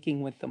Egypt,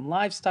 taking with them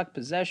livestock,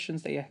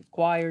 possessions they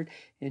acquired.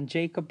 And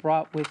Jacob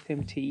brought with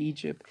him to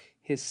Egypt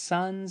his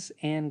sons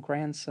and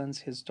grandsons,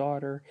 his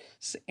daughters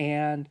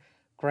and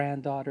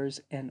granddaughters,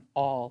 and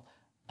all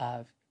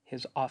of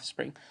his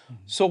offspring. Hmm.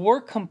 So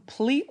we're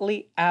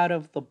completely out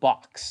of the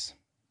box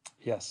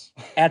Yes.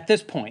 at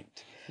this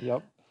point.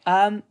 Yep.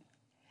 Um,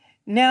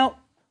 Now,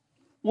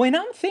 when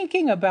I'm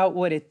thinking about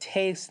what it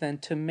takes then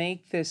to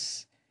make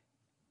this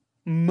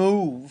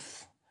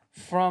move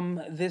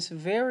from this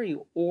very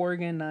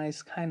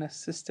organized, kind of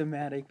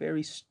systematic,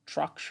 very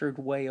structured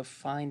way of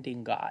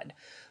finding God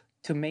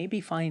to maybe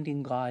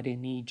finding God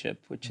in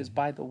Egypt, which is, Hmm.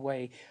 by the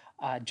way,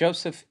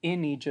 Joseph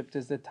in Egypt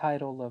is the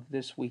title of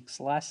this week's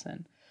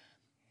lesson.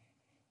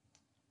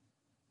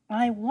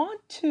 I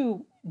want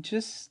to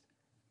just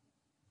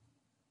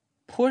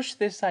push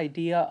this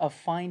idea of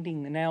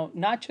finding now,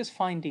 not just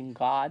finding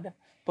God,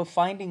 but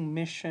finding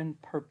mission,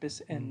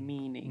 purpose, and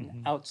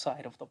meaning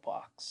outside of the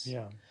box.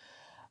 Yeah.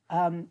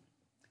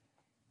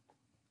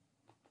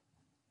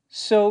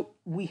 So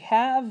we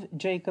have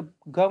Jacob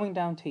going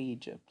down to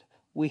Egypt.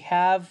 We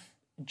have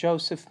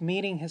Joseph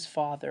meeting his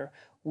father.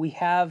 We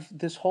have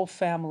this whole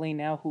family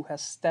now who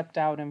has stepped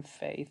out in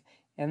faith.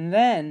 And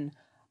then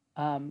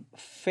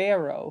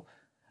Pharaoh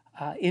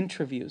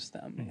interviews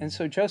them. And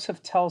so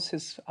Joseph tells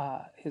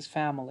his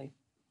family,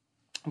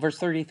 verse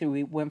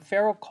 33, when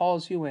Pharaoh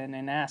calls you in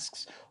and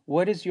asks,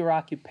 what is your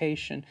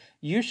occupation?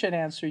 You should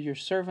answer, your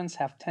servants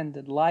have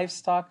tended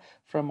livestock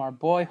from our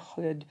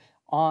boyhood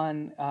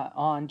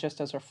on,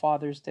 just as our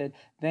fathers did.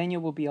 Then you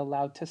will be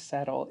allowed to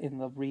settle in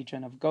the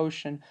region of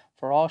Goshen,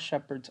 for all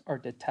shepherds are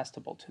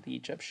detestable to the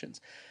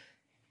Egyptians.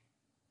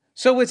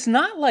 So it's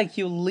not like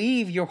you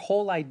leave your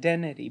whole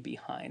identity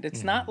behind.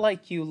 It's not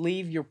like you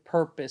leave your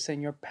purpose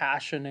and your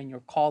passion and your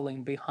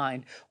calling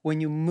behind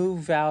when you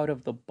move out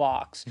of the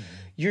box.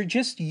 You're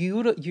just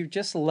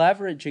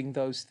leveraging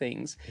those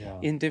things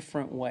in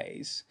different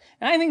ways.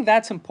 And I think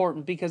that's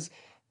important because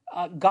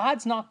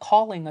God's not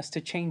calling us to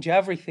change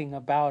everything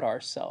about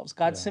ourselves.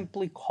 God's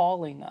simply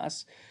calling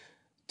us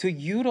to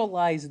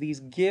utilize these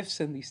gifts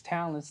and these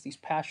talents, these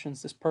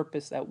passions, this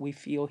purpose that we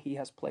feel He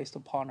has placed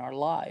upon our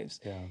lives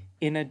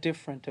in a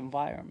different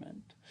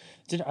environment.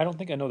 I don't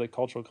think I know the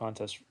cultural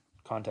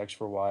context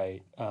for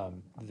why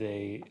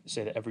they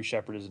say that every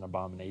shepherd is an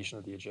abomination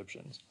of the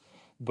Egyptians.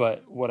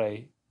 But what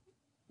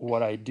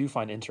I do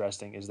find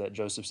interesting is that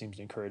Joseph seems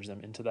to encourage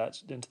them into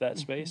that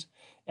space.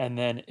 And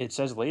then it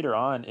says later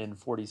on in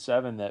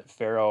 47 that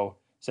Pharaoh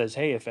says,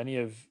 "Hey, if any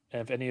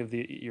of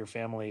your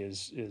family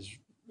is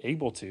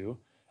able to,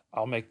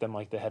 I'll make them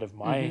like the head of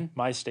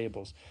my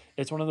stables."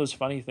 It's one of those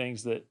funny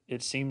things that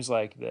it seems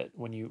like that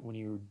when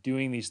you're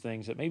doing these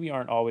things that maybe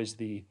aren't always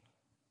the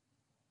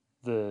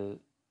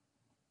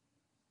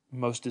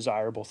most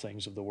desirable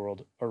things of the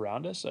world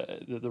around us,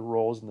 the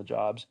roles and the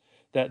jobs,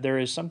 that there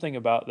is something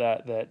about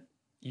that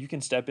you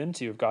can step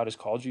into. If God has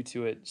called you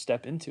to it,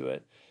 step into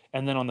it.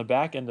 And then on the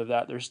back end of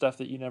that, there's stuff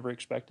that you never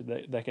expected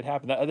that could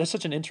happen. That's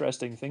such an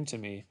interesting thing to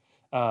me.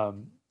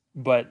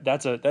 But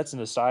that's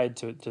an aside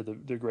to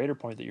the greater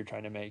point that you're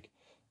trying to make,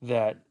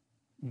 that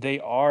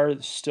they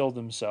are still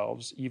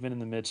themselves, even in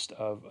the midst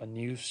of a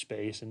new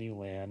space, a new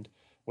land,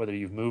 whether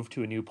you've moved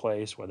to a new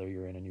place, whether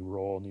you're in a new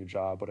role, new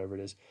job, whatever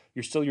it is,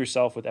 you're still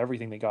yourself with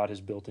everything that God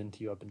has built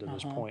into you up until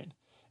this point.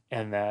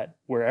 And that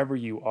wherever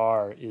you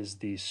are is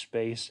the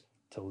space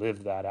to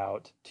live that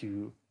out,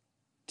 to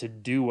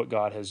do what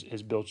God has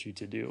built you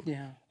to do.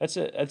 Yeah. It's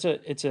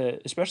a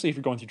especially if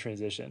you're going through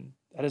transition,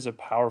 that is a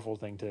powerful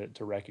thing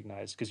to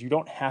recognize, because you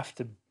don't have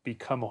to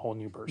become a whole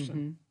new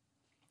person.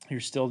 You're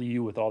still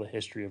you with all the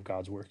history of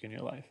God's work in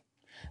your life.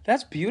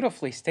 That's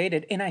beautifully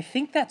stated. And I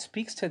think that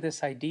speaks to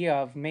this idea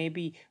of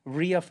maybe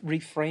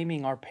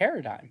reframing our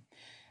paradigm.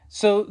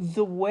 So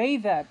the way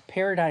that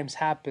paradigms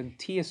happen,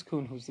 T.S.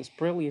 Kuhn, who's this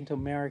brilliant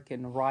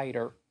American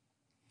writer,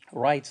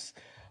 writes,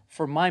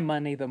 for my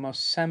money, the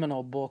most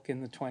seminal book in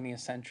the 20th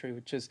century,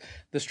 which is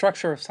The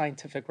Structure of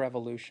Scientific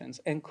Revolutions.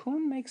 And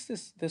Kuhn makes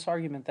this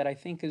argument that I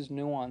think is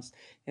nuanced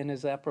and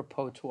is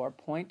apropos to our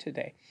point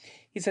today.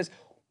 He says,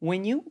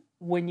 when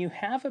you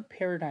have a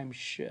paradigm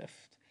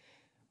shift,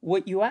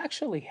 what you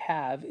actually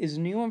have is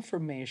new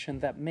information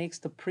that makes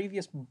the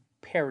previous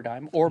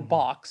paradigm or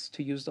box,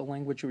 to use the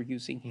language we're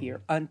using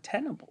here,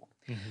 untenable.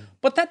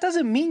 But that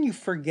doesn't mean you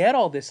forget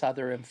all this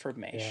other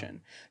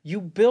information.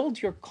 You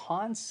build your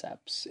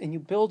concepts and you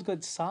build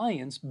good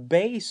science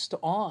based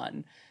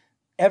on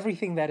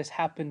everything that has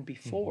happened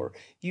before.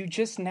 You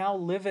just now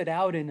live it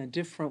out in a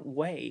different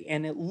way,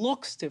 and it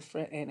looks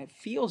different and it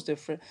feels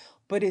different,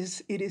 but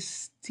it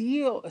is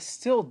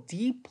still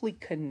deeply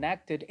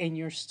connected, and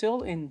you're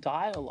still in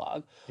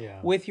dialogue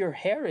with your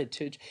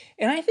heritage.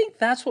 And I think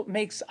that's what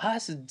makes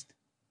us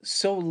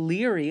so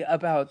leery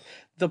about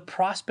the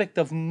prospect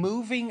of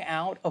moving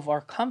out of our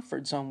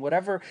comfort zone,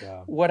 whatever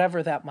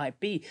that might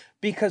be,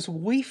 because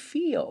we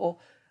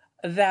feel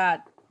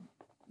that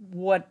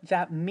what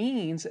that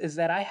means is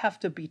that I have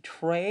to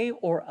betray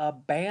or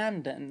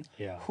abandon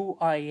who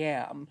I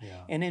am.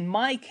 And in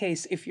my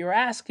case, if you're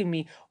asking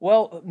me,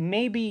 well,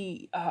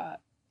 maybe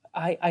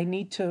I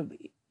need to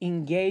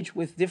engage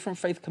with different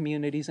faith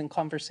communities and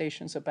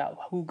conversations about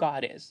who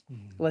God is,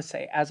 let's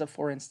say, as a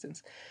for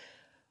instance.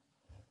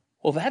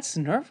 Well, that's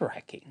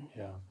nerve-wracking.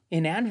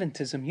 In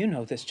Adventism, you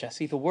know this,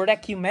 Jesse, the word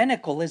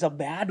ecumenical is a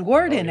bad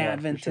word in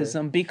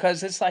Adventism,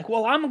 because it's like,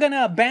 well, I'm going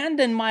to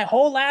abandon my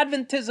whole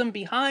Adventism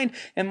behind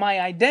and my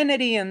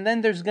identity, and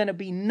then there's going to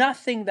be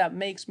nothing that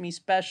makes me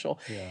special.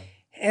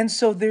 And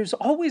so there's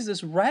always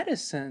this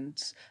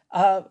reticence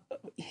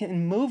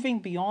in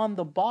moving beyond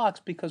the box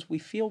because we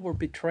feel we're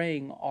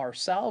betraying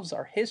ourselves,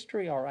 our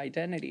history, our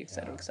identity, et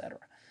cetera, et cetera.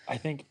 I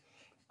think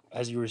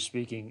as you were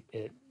speaking,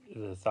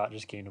 the thought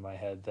just came to my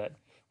head that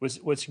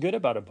what's good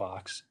about a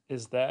box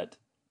is that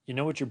you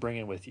know what you're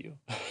bringing with you.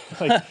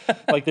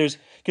 like there's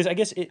because I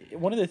guess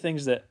one of the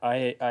things that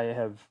I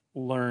have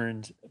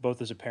learned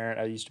both as a parent,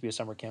 I used to be a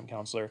summer camp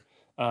counselor,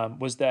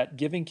 was that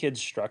giving kids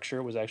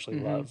structure was actually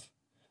Hmm. love.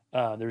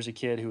 There was a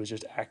kid who was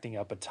just acting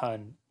up a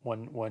ton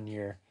one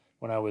year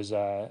when I was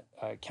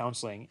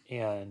counseling,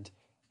 and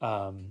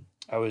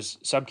I was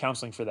sub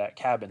counseling for that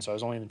cabin, so I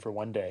was only in for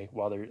one day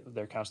while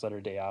their counselor had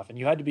a day off, and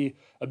you had to be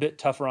a bit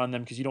tougher on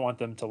them because you don't want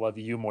them to love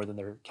you more than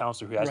their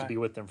counselor who has to Right. be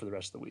with them for the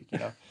rest of the week, you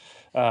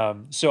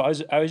know. So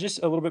I was just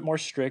a little bit more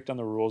strict on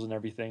the rules and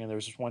everything, and there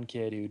was this one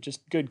kid who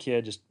just good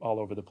kid, just all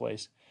over the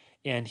place,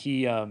 and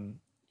he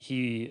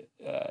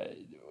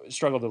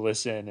struggled to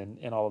listen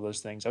and all of those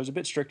things. I was a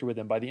bit stricter with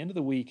him. By the end of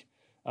the week,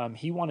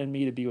 he wanted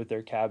me to be with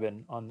their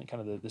cabin on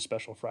kind of the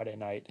special Friday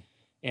night,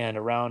 and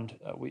around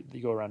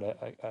you go around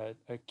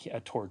a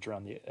torch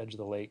around the edge of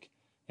the lake,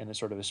 and it's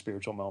sort of a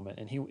spiritual moment.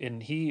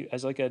 And he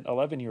as like an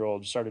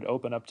 11-year-old started to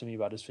open up to me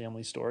about his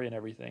family story and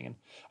everything. And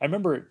I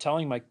remember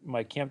telling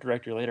my camp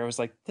director later, I was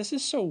like, this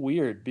is so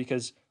weird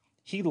because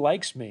he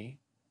likes me,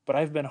 but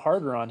I've been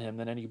harder on him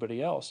than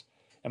anybody else.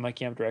 And my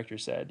camp director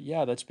said,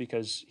 yeah, that's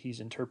because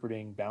he's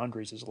interpreting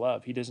boundaries as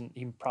love. He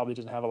probably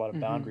doesn't have a lot of Hmm.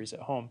 boundaries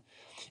at home.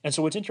 And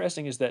so what's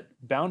interesting is that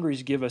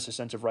boundaries give us a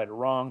sense of right or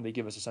wrong. They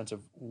give us a sense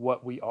of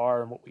what we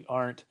are and what we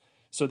aren't.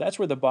 So that's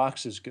where the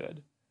box is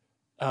good.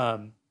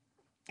 Um,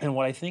 and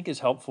what I think is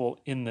helpful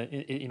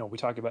we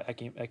talk about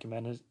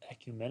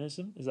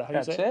ecumenism. Is that how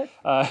you say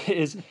That's it?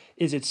 it.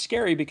 Is it's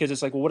scary because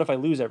it's like, well, what if I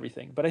lose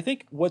everything? But I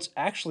think what's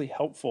actually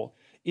helpful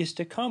is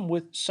to come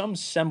with some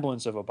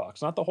semblance of a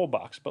box, not the whole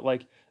box, but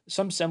like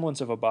some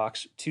semblance of a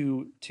box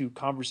to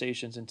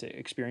conversations and to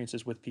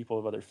experiences with people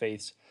of other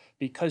faiths,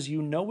 because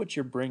you know what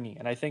you're bringing,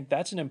 and I think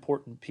that's an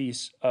important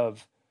piece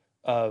of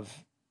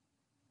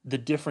the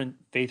different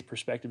faith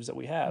perspectives that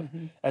we have.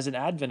 Hmm. As an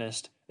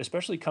Adventist,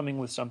 especially coming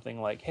with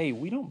something like, hey,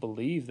 we don't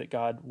believe that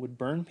God would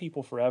burn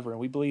people forever. And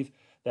we believe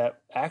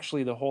that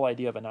actually the whole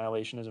idea of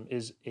annihilationism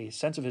is a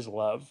sense of his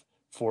love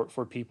for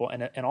people,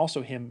 and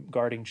also him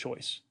guarding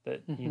choice,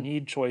 that you Hmm.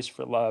 need choice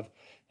for love.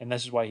 And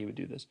this is why he would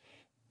do this.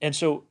 And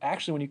so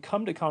actually when you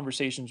come to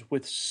conversations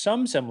with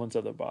some semblance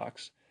of the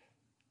box,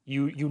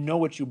 you know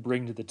what you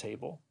bring to the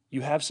table.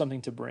 You have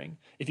something to bring.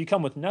 If you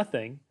come with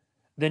nothing,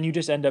 then you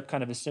just end up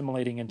kind of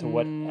assimilating into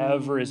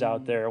whatever is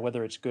out Mm. there,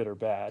 whether it's good or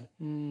bad.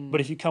 But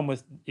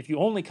Mm. if you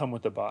only come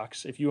with the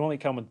box, if you only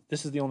come with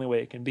this is the only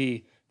way it can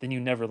be, then you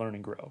never learn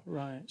and grow.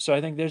 Right. So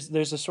I think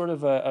there's a sort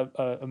of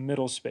a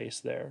middle space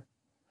there.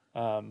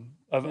 Of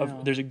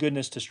Yeah. there's a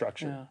goodness to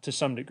structure Yeah. to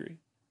some degree.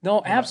 No,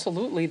 You know.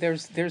 absolutely.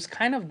 There's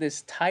kind of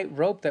this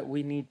tightrope that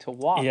we need to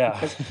walk, Yeah.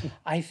 because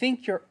I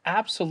think you're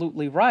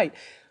absolutely right.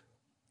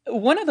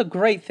 One of the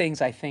great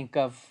things I think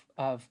of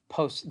the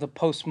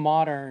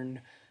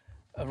postmodern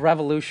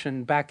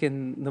revolution back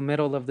in the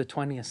middle of the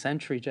 20th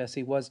century,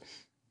 Jesse, was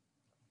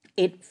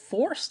it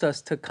forced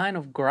us to kind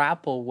of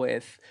grapple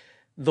with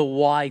the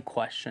why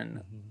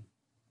question. Hmm.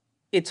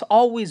 It's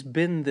always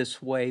been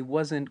this way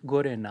wasn't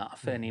good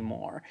enough Hmm.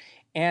 anymore.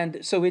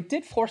 And so it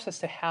did force us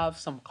to have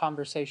some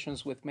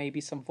conversations with maybe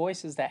some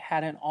voices that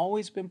hadn't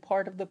always been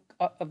part of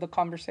the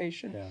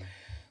conversation. Yeah.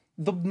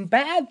 The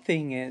bad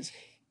thing is,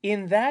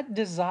 in that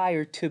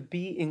desire to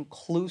be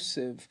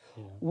inclusive,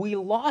 Yeah. we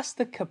lost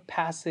the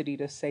capacity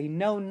to say,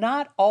 no,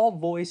 not all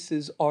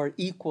voices are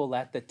equal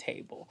at the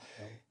table.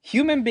 Yeah.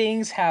 Human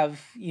beings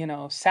have,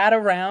 sat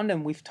around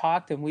and we've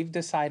talked and we've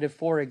decided,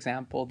 for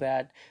example,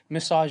 that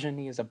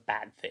misogyny is a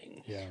bad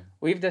thing. Yeah.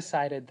 We've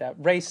decided that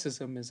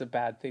racism is a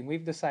bad thing.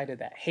 We've decided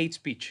that hate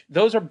speech,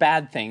 those are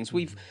bad things.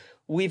 We've Hmm.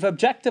 we've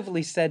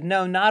objectively said,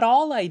 no, not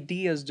all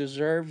ideas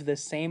deserve the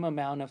same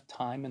amount of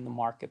time in the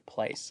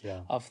marketplace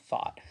Yeah. of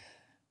thought.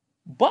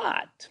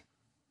 But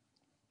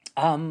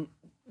um,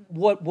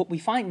 what we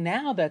find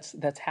now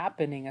that's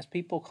happening as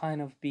people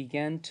kind of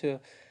begin to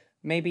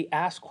maybe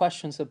ask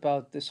questions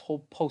about this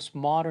whole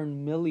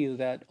postmodern milieu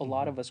that a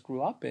lot Hmm. of us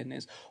grew up in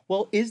is,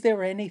 well, is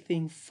there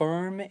anything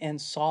firm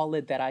and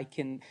solid that I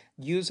can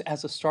use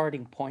as a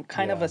starting point,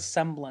 kind of Yeah. a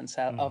semblance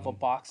of a Hmm.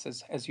 box,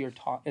 as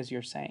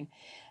you're saying.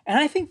 And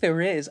I think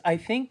there is. I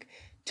think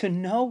to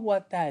know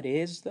what that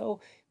is, though,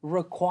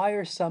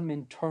 requires some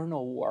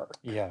internal work.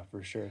 Yeah,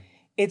 for sure.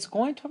 It's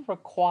going to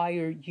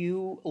require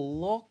you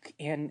look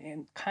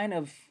and kind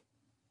of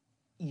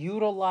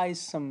utilize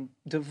some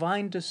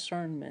divine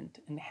discernment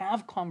and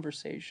have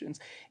conversations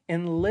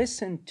and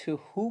listen to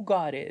who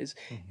God is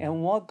Hmm.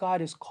 and what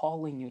God is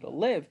calling you to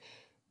live.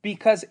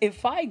 Because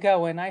if I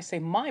go and I say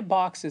my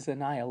box is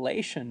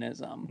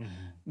annihilationism Hmm.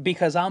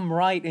 because I'm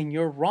right and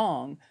you're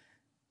wrong,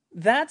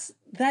 that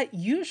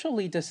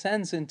usually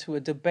descends into a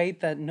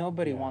debate that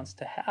nobody Yeah. wants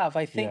to have.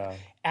 I think Yeah.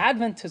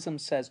 Adventism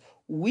says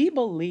we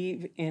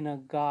believe in a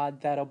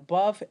God that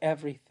above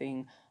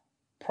everything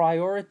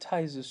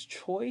prioritizes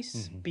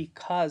choice Hmm.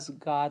 because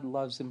God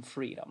loves him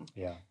freedom.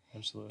 Yeah.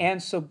 Absolutely.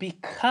 And so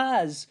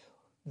because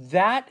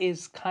that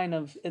is kind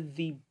of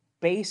the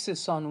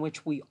basis on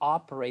which we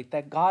operate,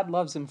 that God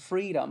loves and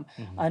freedom,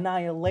 Hmm.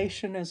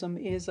 annihilationism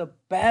is a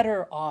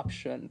better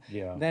option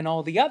Yeah. than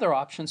all the other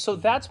options. So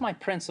Hmm. that's my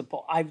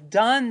principle. I've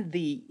done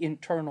the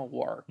internal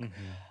work,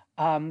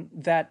 Hmm.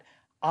 that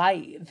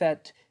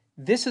that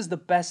this is the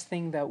best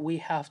thing that we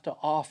have to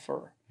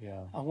offer,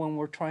 Yeah. when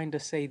we're trying to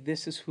say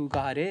this is who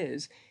God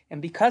is.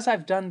 And because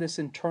I've done this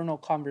internal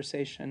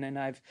conversation and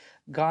I've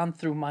gone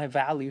through my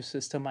value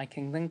system, I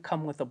can then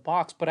come with a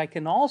box, but I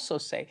can also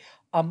say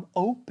I'm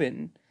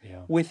open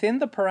Yeah. within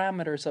the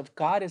parameters of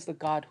God is the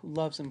God who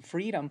loves and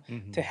freedom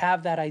to Hmm.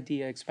 have that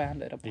idea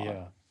expanded upon.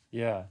 Yeah.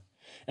 Yeah.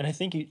 And I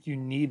think you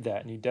need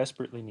that, and you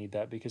desperately need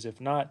that, because if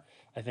not,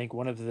 I think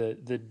one of the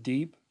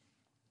deep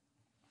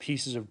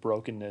pieces of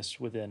brokenness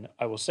within,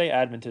 I will say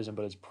Adventism,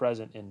 but it's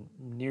present in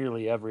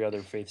nearly every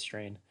other faith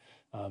strain,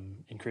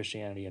 in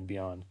Christianity and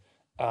beyond,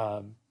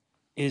 um,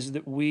 is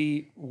that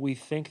we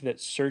think that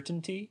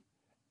certainty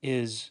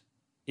is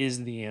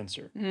is the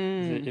answer. That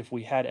Mm, if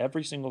we had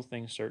every single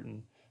thing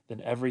certain, then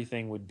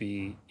everything would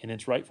be in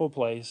its rightful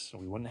place.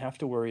 We wouldn't have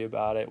to worry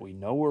about it. We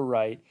know we're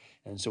right,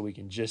 and so we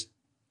can just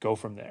go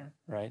from there,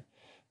 right?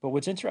 But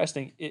what's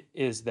interesting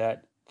is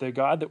that the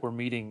God that we're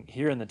meeting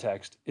here in the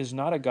text is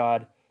not a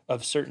God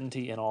of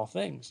certainty in all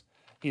things.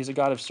 He is a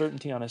God of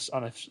certainty on a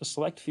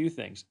select few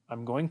things.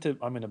 I'm going to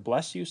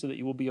bless you so that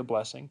you will be a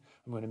blessing.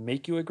 I'm going to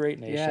make you a great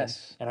nation,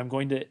 yes. and I'm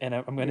going to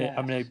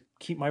Yes.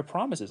 keep my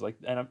promises. Like,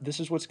 and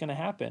this is what's going to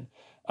happen.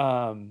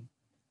 Um,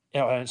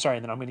 sorry,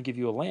 and then I'm going to give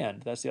you a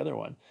land. That's the other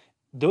one.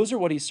 Those are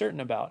what he's certain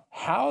about.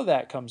 How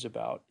that comes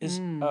about is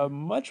a Mm,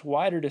 much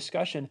wider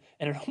discussion,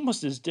 and it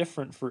almost is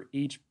different for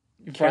each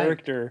right.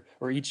 character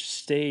or each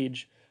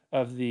stage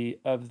of the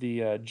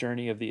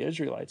journey of the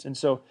Israelites. And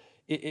so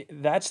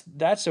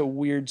that's a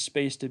weird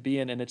space to be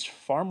in, and it's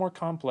far more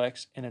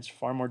complex and it's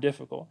far more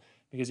difficult,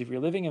 because if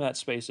you're living in that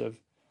space of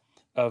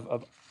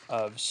of,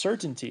 of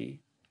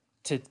certainty,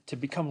 to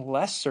become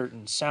less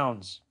certain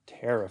sounds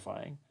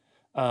terrifying.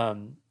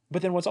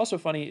 But then what's also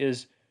funny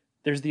is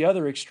there's the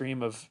other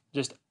extreme of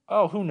just,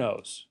 oh, who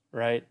knows,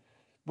 right?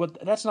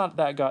 But that's not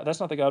that God. That's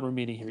not the God we're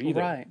meeting here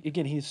either. Right.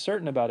 Again, he's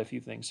certain about a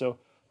few things. So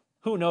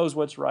who knows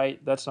what's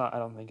right? That's not. I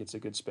don't think it's a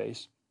good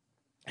space.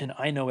 And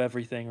I know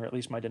everything, or at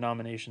least my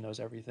denomination knows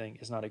everything,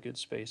 is not a good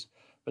space.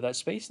 But that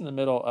space in the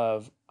middle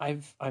of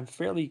I'm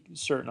fairly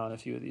certain on a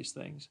few of these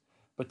things,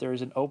 but there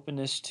is an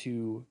openness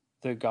to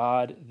the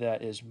God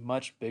that is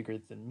much bigger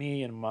than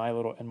me and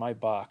my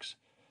box.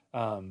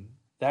 Um,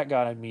 that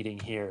God I'm meeting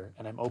here,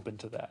 and I'm open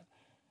to that.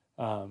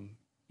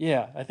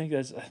 Yeah, I think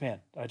that's, man.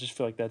 I just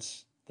feel like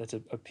that's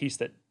a piece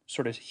that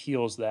sort of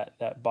heals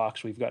that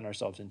box we've gotten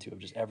ourselves into of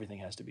just everything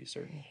has to be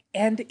certain.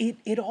 And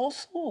it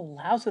also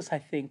allows us, I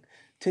think,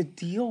 to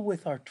deal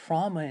with our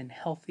trauma in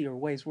healthier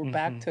ways. We're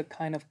back Hmm. to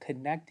kind of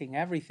connecting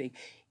everything.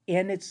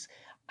 And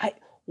I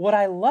what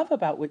I love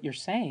about what you're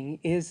saying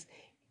is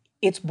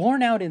it's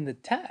borne out in the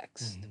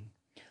text.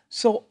 Hmm.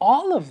 So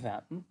all of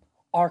them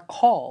are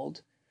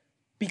called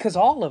because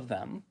all of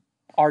them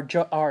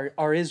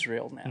are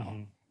Israel now.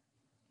 Hmm.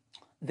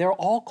 They're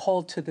all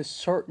called to the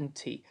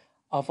certainty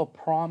of a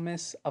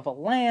promise of a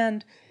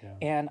land, Yeah.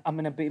 and I'm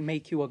going to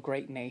make you a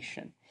great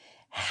nation.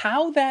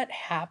 How that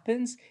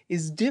happens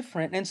is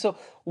different. And so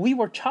we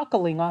were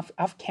chuckling off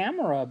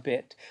camera a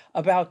bit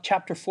about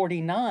chapter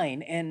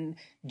 49 and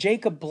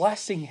Jacob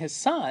blessing his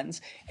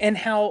sons, and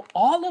how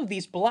all of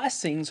these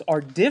blessings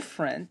are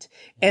different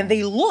and Yeah.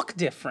 they look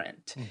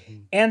different. Hmm.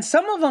 And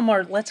some of them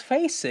are, let's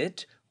face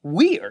it,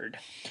 weird.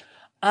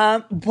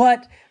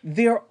 But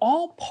they're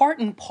all part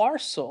and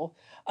parcel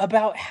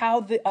about how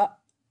the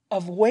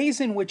of ways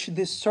in which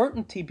this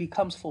certainty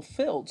becomes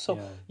fulfilled. So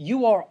Yeah.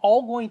 you are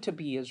all going to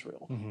be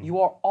Israel. Hmm. You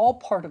are all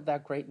part of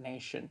that great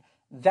nation.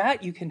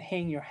 That you can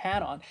hang your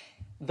hat on.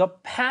 The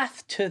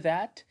path to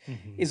that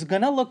Hmm. is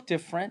going to look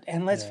different,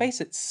 and let's Yeah.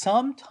 face it,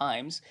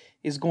 sometimes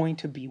is going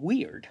to be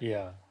weird.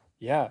 Yeah.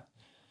 Yeah.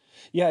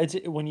 Yeah. It's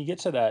when you get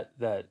to that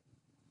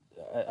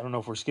I don't know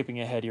if we're skipping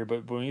ahead here,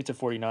 but when we get to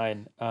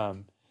 49,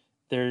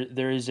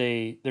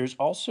 there's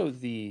also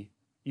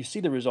you see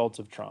the results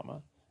of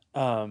trauma.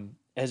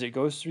 As it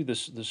goes through the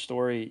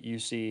story, you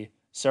see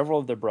several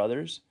of the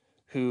brothers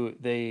who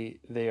they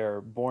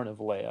are born of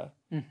Leah,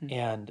 Hmm.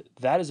 and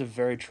that is a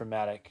very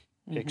traumatic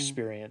Hmm.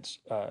 experience.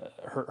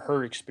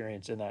 Her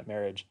experience in that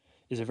marriage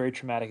is a very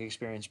traumatic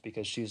experience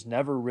because she's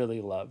never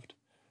really loved,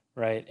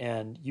 right?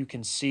 And you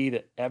can see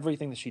that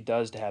everything that she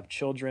does to have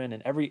children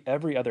and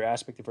every other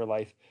aspect of her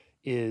life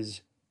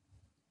is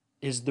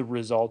is the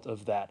result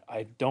of that.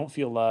 I don't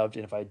feel loved,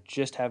 and if I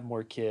just have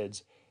more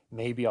kids,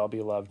 maybe I'll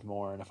be loved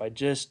more. And if I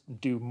just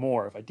do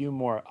more, if I do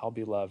more, I'll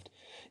be loved.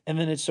 And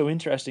then it's so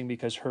interesting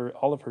because her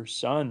all of her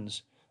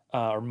sons,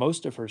 or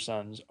most of her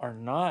sons, are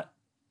not.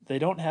 They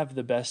don't have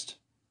the best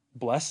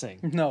blessing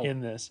No.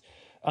 in this.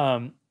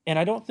 And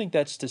I don't think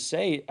that's to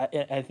say.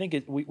 I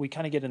think we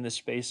kind of get in this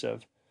space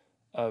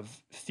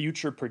of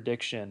future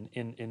prediction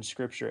in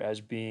Scripture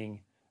as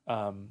being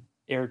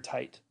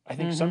airtight. I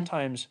think Hmm.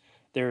 sometimes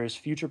there is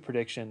future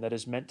prediction that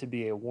is meant to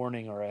be a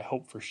warning or a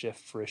hope for a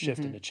shift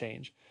Hmm. and a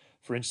change.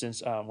 For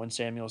instance, when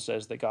Samuel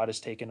says that God has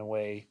taken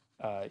away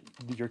uh,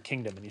 your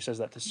kingdom, and he says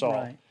that to Saul.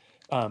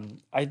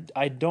 Right.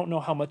 I don't know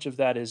how much of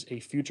that is a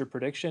future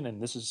prediction,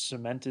 and this is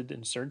cemented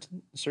in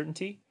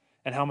certainty,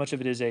 and how much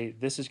of it is a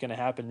this is going to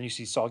happen. And you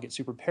see Saul get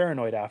super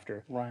paranoid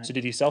after. Right. So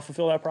did he self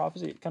fulfill that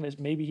prophecy? Kind of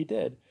maybe he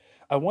did.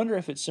 I wonder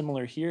if it's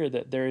similar here,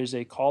 that there is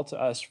a call to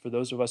us, for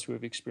those of us who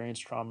have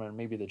experienced trauma, and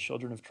maybe the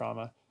children of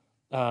trauma,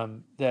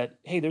 that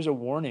hey, there's a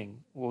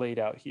warning laid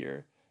out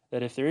here,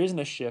 that if there isn't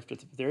a shift, if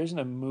there isn't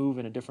a move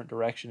in a different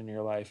direction in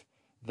your life,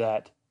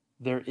 that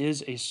there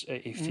is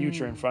a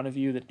future in Mm. front of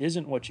you that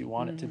isn't what you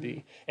want it to Mm-hmm.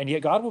 be. And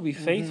yet God will be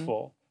Mm-hmm.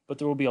 faithful, but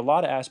there will be a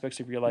lot of aspects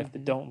of your life that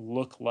Mm-hmm. don't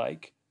look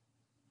like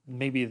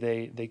maybe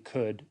they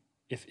could,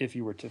 if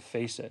you were to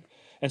face it.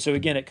 And so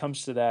again, it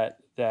comes to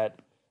that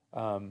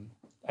um,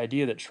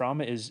 idea that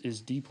trauma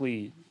is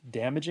deeply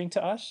damaging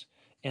to us,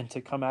 and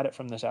to come at it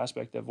from this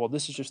aspect of, well,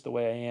 this is just the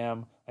way I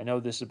am. I know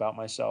this about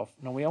myself.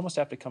 No, we almost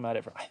have to come at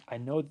it from, I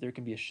know that there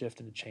can be a shift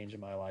and a change in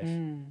my life.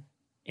 Mm.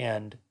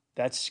 And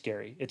that's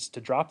scary. It's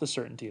to drop the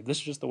certainty of this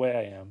is just the way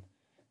I am.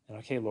 And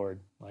okay, Lord,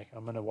 like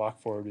I'm going to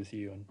walk forward with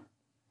you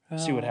and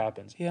see what Oh,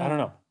 happens. I don't yeah.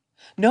 know.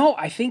 No,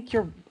 I think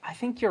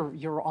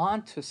you're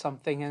onto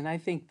something, and I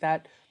think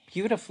that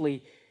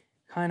beautifully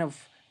kind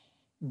of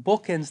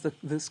bookends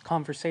this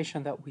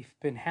conversation that we've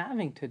been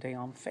having today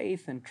on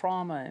faith and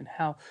trauma, and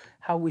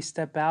how we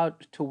step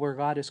out to where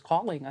God is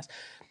calling us.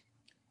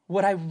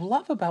 What I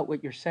love about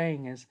what you're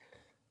saying is,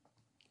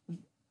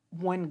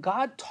 when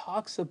God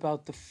talks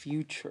about the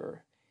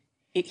future,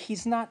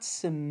 he's not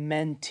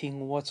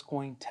cementing what's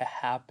going to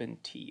happen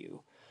to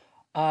you.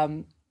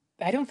 Um,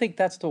 I don't think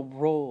that's the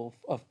role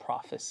of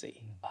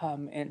prophecy.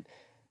 And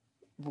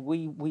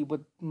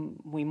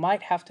we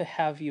might have to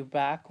have you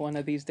back one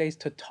of these days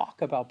to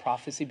talk about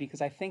prophecy,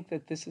 because I think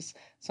that this is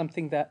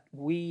something that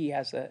we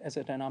as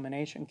a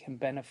denomination can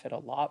benefit a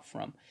lot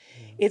from.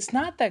 Yeah. It's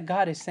not that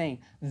God is saying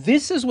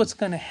this is what's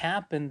going to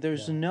happen.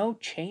 There's Yeah. no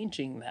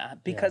changing that,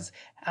 Yeah. because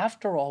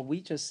after all,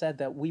 we just said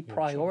that we You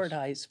have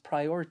choice.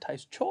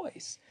 prioritize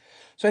choice.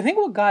 So I think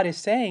what God is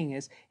saying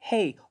is,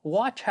 hey,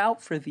 watch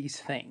out for these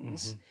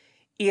things. Mhm.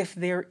 If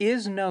there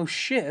is no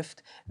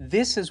shift,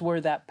 this is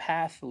where that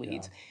path Yeah.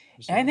 leads. And I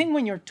Absolutely. think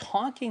when you're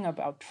talking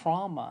about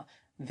trauma,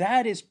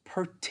 that is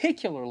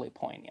particularly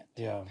poignant,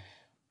 Yeah.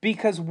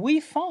 because we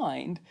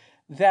find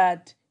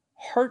that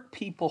hurt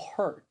people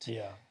hurt.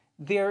 Yeah.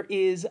 There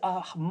is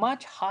a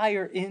much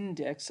higher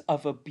index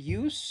of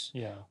abuse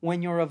Yeah.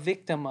 when you're a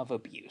victim of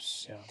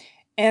abuse. Yeah.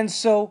 And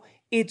so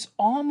it's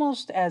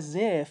almost as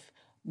if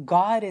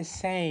God is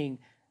saying,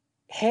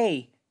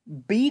 hey,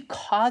 be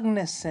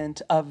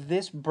cognizant of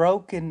this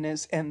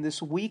brokenness and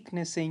this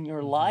weakness in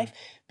your Mhm. life,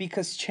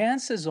 because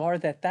chances are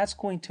that that's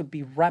going to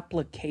be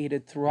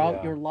replicated throughout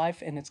Yeah. your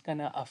life, and it's going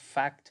to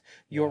affect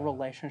your Yeah.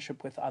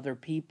 relationship with other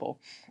people.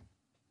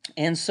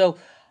 And so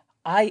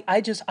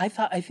I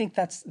think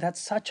that's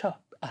such a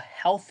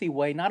healthy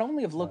way, not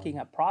only of looking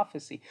at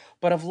prophecy,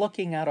 but of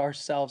looking at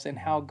ourselves, and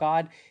how Mhm.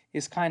 God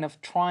is kind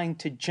of trying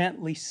to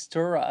gently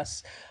stir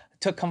us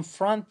to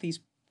confront these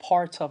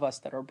parts of us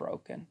that are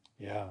broken.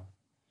 Yeah.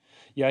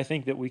 Yeah, I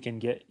think that we can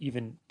get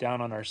even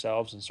down on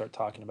ourselves and start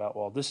talking about,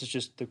 well, this is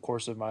just the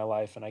course of my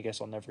life and I guess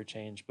I'll never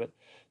change. But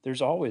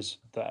there's always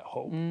that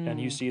hope.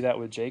 And you Mm, see that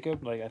with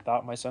Jacob. Like, I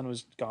thought my son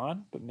was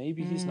gone, but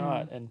maybe he's mm,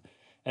 not.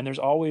 And there's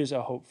always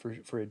a hope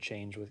for a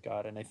change with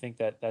God. And I think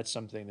that that's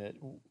something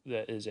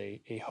that is a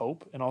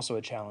hope and also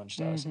a challenge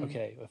to us. mhm,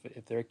 Okay,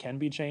 if there can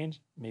be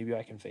change, maybe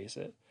I can face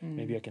it.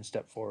 Maybe mm. I can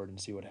step forward and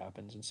see what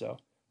happens. And so,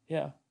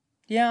 yeah.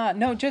 Yeah,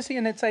 no, Jesse,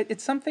 and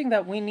it's something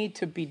that we need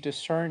to be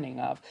discerning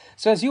of.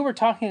 So as you were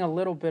talking a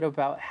little bit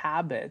about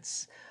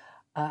habits,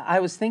 I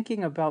was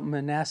thinking about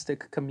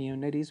monastic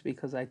communities,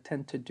 because I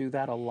tend to do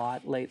that a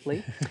lot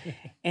lately.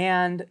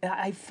 And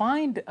I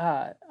find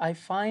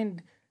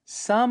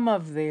some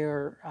of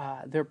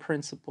their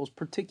principles,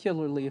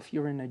 particularly if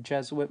you're in a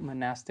Jesuit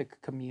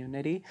monastic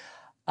community,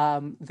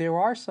 there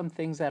are some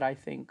things that I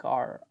think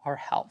are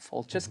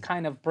helpful. Just Mhm.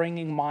 kind of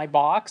bringing my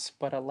box,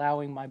 but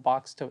allowing my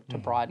box to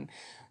Mhm. broaden.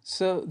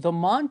 So the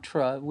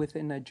mantra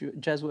within a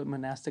Jesuit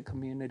monastic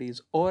community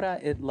is "Ora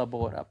et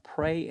labora,"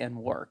 pray and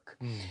work.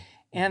 Mm.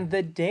 And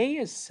the day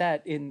is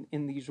set in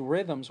these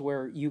rhythms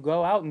where you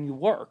go out and you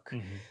work.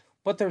 Mhm.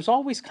 But there's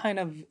always kind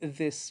of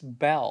this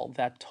bell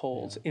that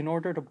tolls Yeah. in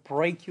order to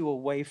break you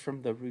away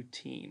from the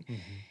routine. Mhm.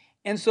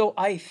 And so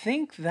I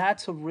think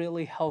that's a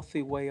really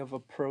healthy way of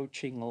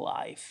approaching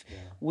life. Yeah.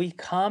 We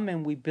come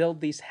and we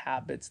build these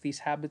habits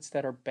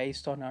that are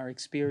based on our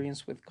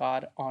experience with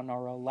God, on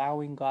our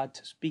allowing God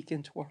to speak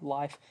into our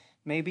life,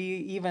 maybe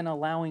even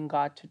allowing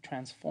God to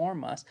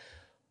transform us.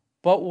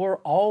 But we're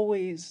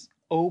always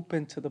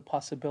open to the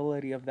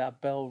possibility of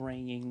that bell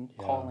ringing,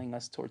 Yeah. calling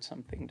us towards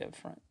something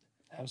different.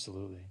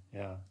 Absolutely.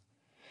 Yeah.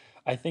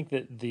 I think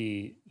that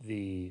the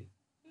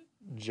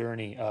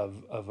journey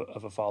of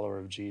a follower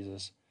of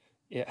Jesus,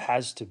 it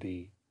has to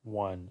be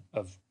one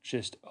of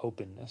just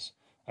openness.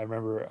 I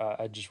remember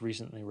I just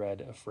recently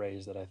read a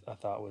phrase that I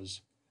thought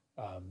was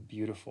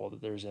beautiful.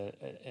 That there's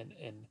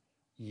an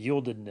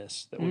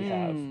yieldedness that we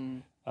have,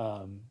 Mm,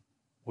 um,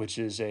 which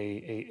is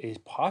a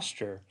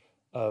posture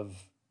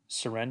of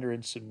surrender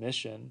and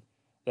submission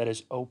that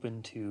is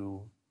open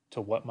to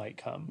what might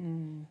come.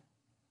 Mm.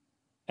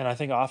 And I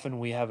think often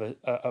we have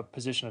a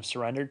position of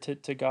surrender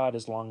to God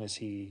as long as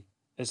he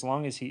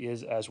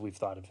is as we've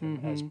thought of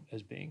him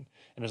as being,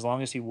 and as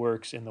long as he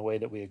works in the way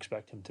that we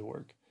expect him to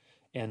work.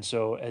 And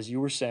so, as you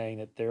were saying,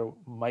 that there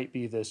might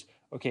be this,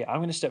 okay, I'm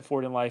going to step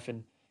forward in life,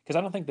 and because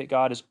I don't think that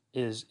God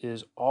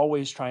is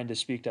always trying to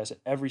speak to us at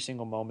every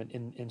single moment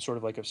in sort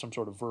of like some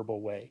sort of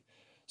verbal way.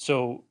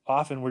 So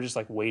often we're just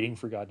like waiting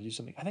for God to do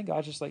something. I think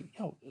God's just like,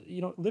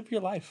 live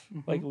your life,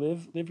 like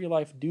live your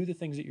life, do the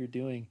things that you're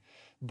doing.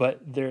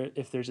 But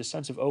if there's a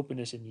sense of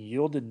openness and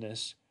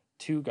yieldedness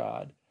to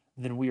God,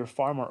 then we are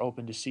far more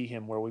open to see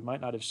him where we might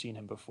not have seen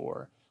him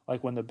before.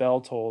 Like when the bell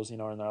tolls, in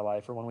our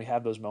life, or when we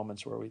have those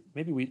moments where we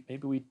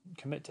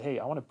commit to, hey,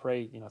 I want to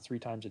pray, 3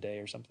 times a day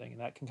or something, and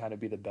that can kind of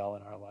be the bell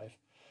in our life.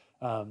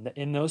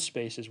 In those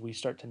spaces, we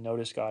start to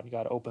notice God, and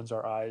God opens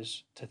our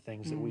eyes to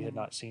things that we had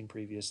not seen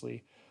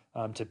previously,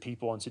 to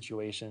people and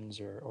situations,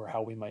 or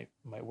how we might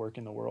work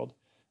in the world,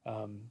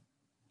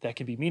 that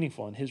can be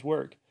meaningful in his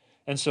work.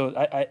 And so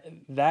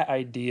that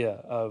idea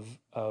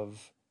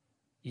of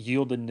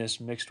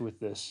yieldedness mixed with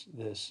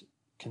this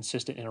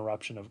consistent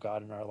interruption of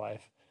God in our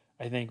life,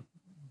 I think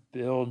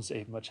builds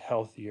a much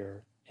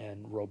healthier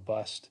and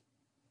robust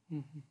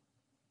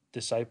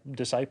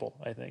disciple.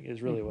 I think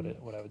is really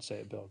what I would say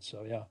it builds.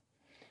 So yeah.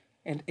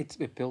 And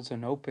it builds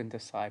an open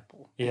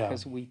disciple, Yeah.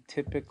 because we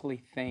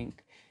typically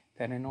think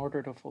that in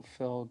order to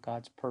fulfill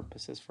God's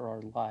purposes for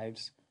our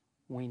lives,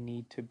 we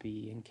need to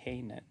be in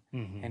Canaan.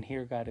 And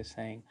here God is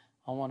saying,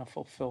 I want to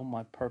fulfill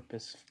my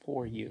purpose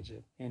for you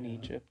in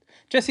Egypt.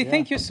 Jesse,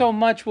 thank you so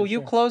much. Will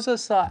you close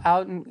us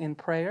out in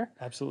prayer?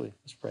 Absolutely.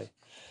 Let's pray.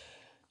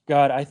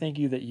 God, I thank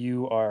you that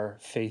you are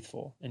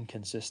faithful and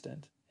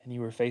consistent. And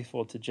you were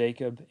faithful to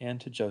Jacob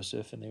and to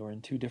Joseph, and they were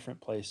in 2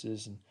 different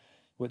places, and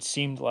what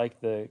seemed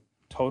like the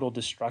total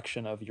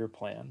destruction of your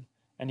plan.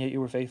 And yet you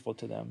were faithful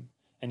to them.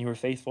 And you were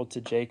faithful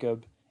to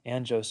Jacob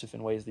and Joseph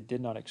in ways they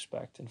did not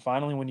expect. And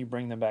finally, when you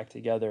bring them back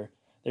together,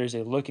 there's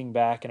a looking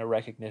back and a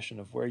recognition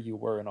of where you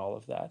were in all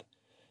of that.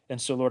 And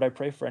so, Lord, I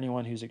pray for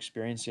anyone who's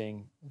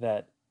experiencing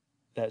that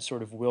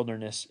sort of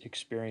wilderness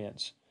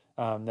experience,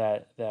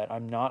 that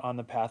I'm not on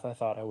the path I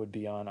thought I would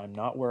be on. I'm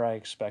not where I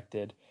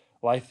expected.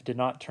 Life did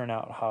not turn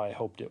out how I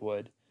hoped it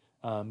would.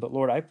 But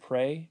Lord, I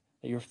pray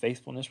that your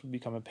faithfulness would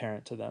become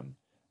apparent to them.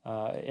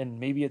 And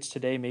maybe it's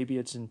today, maybe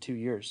it's in 2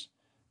 years.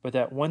 But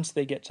that once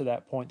they get to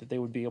that point, that they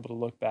would be able to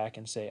look back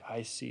and say,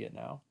 I see it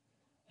now.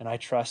 And I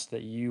trust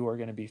that you are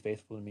going to be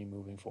faithful to me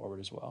moving forward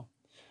as well.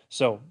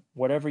 So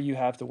whatever you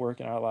have to work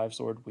in our lives,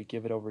 Lord, we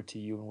give it over to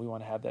you. And we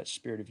want to have that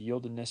spirit of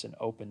yieldedness and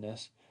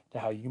openness to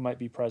how you might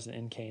be present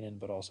in Canaan,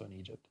 but also in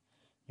Egypt.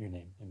 In your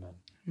name, amen.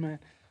 Amen.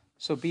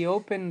 So be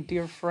open,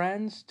 dear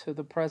friends, to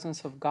the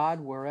presence of God,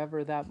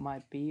 wherever that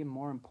might be, and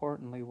more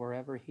importantly,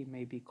 wherever he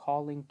may be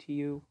calling to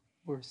you.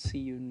 We'll see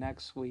you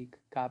next week.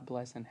 God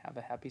bless and have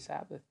a happy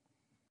Sabbath.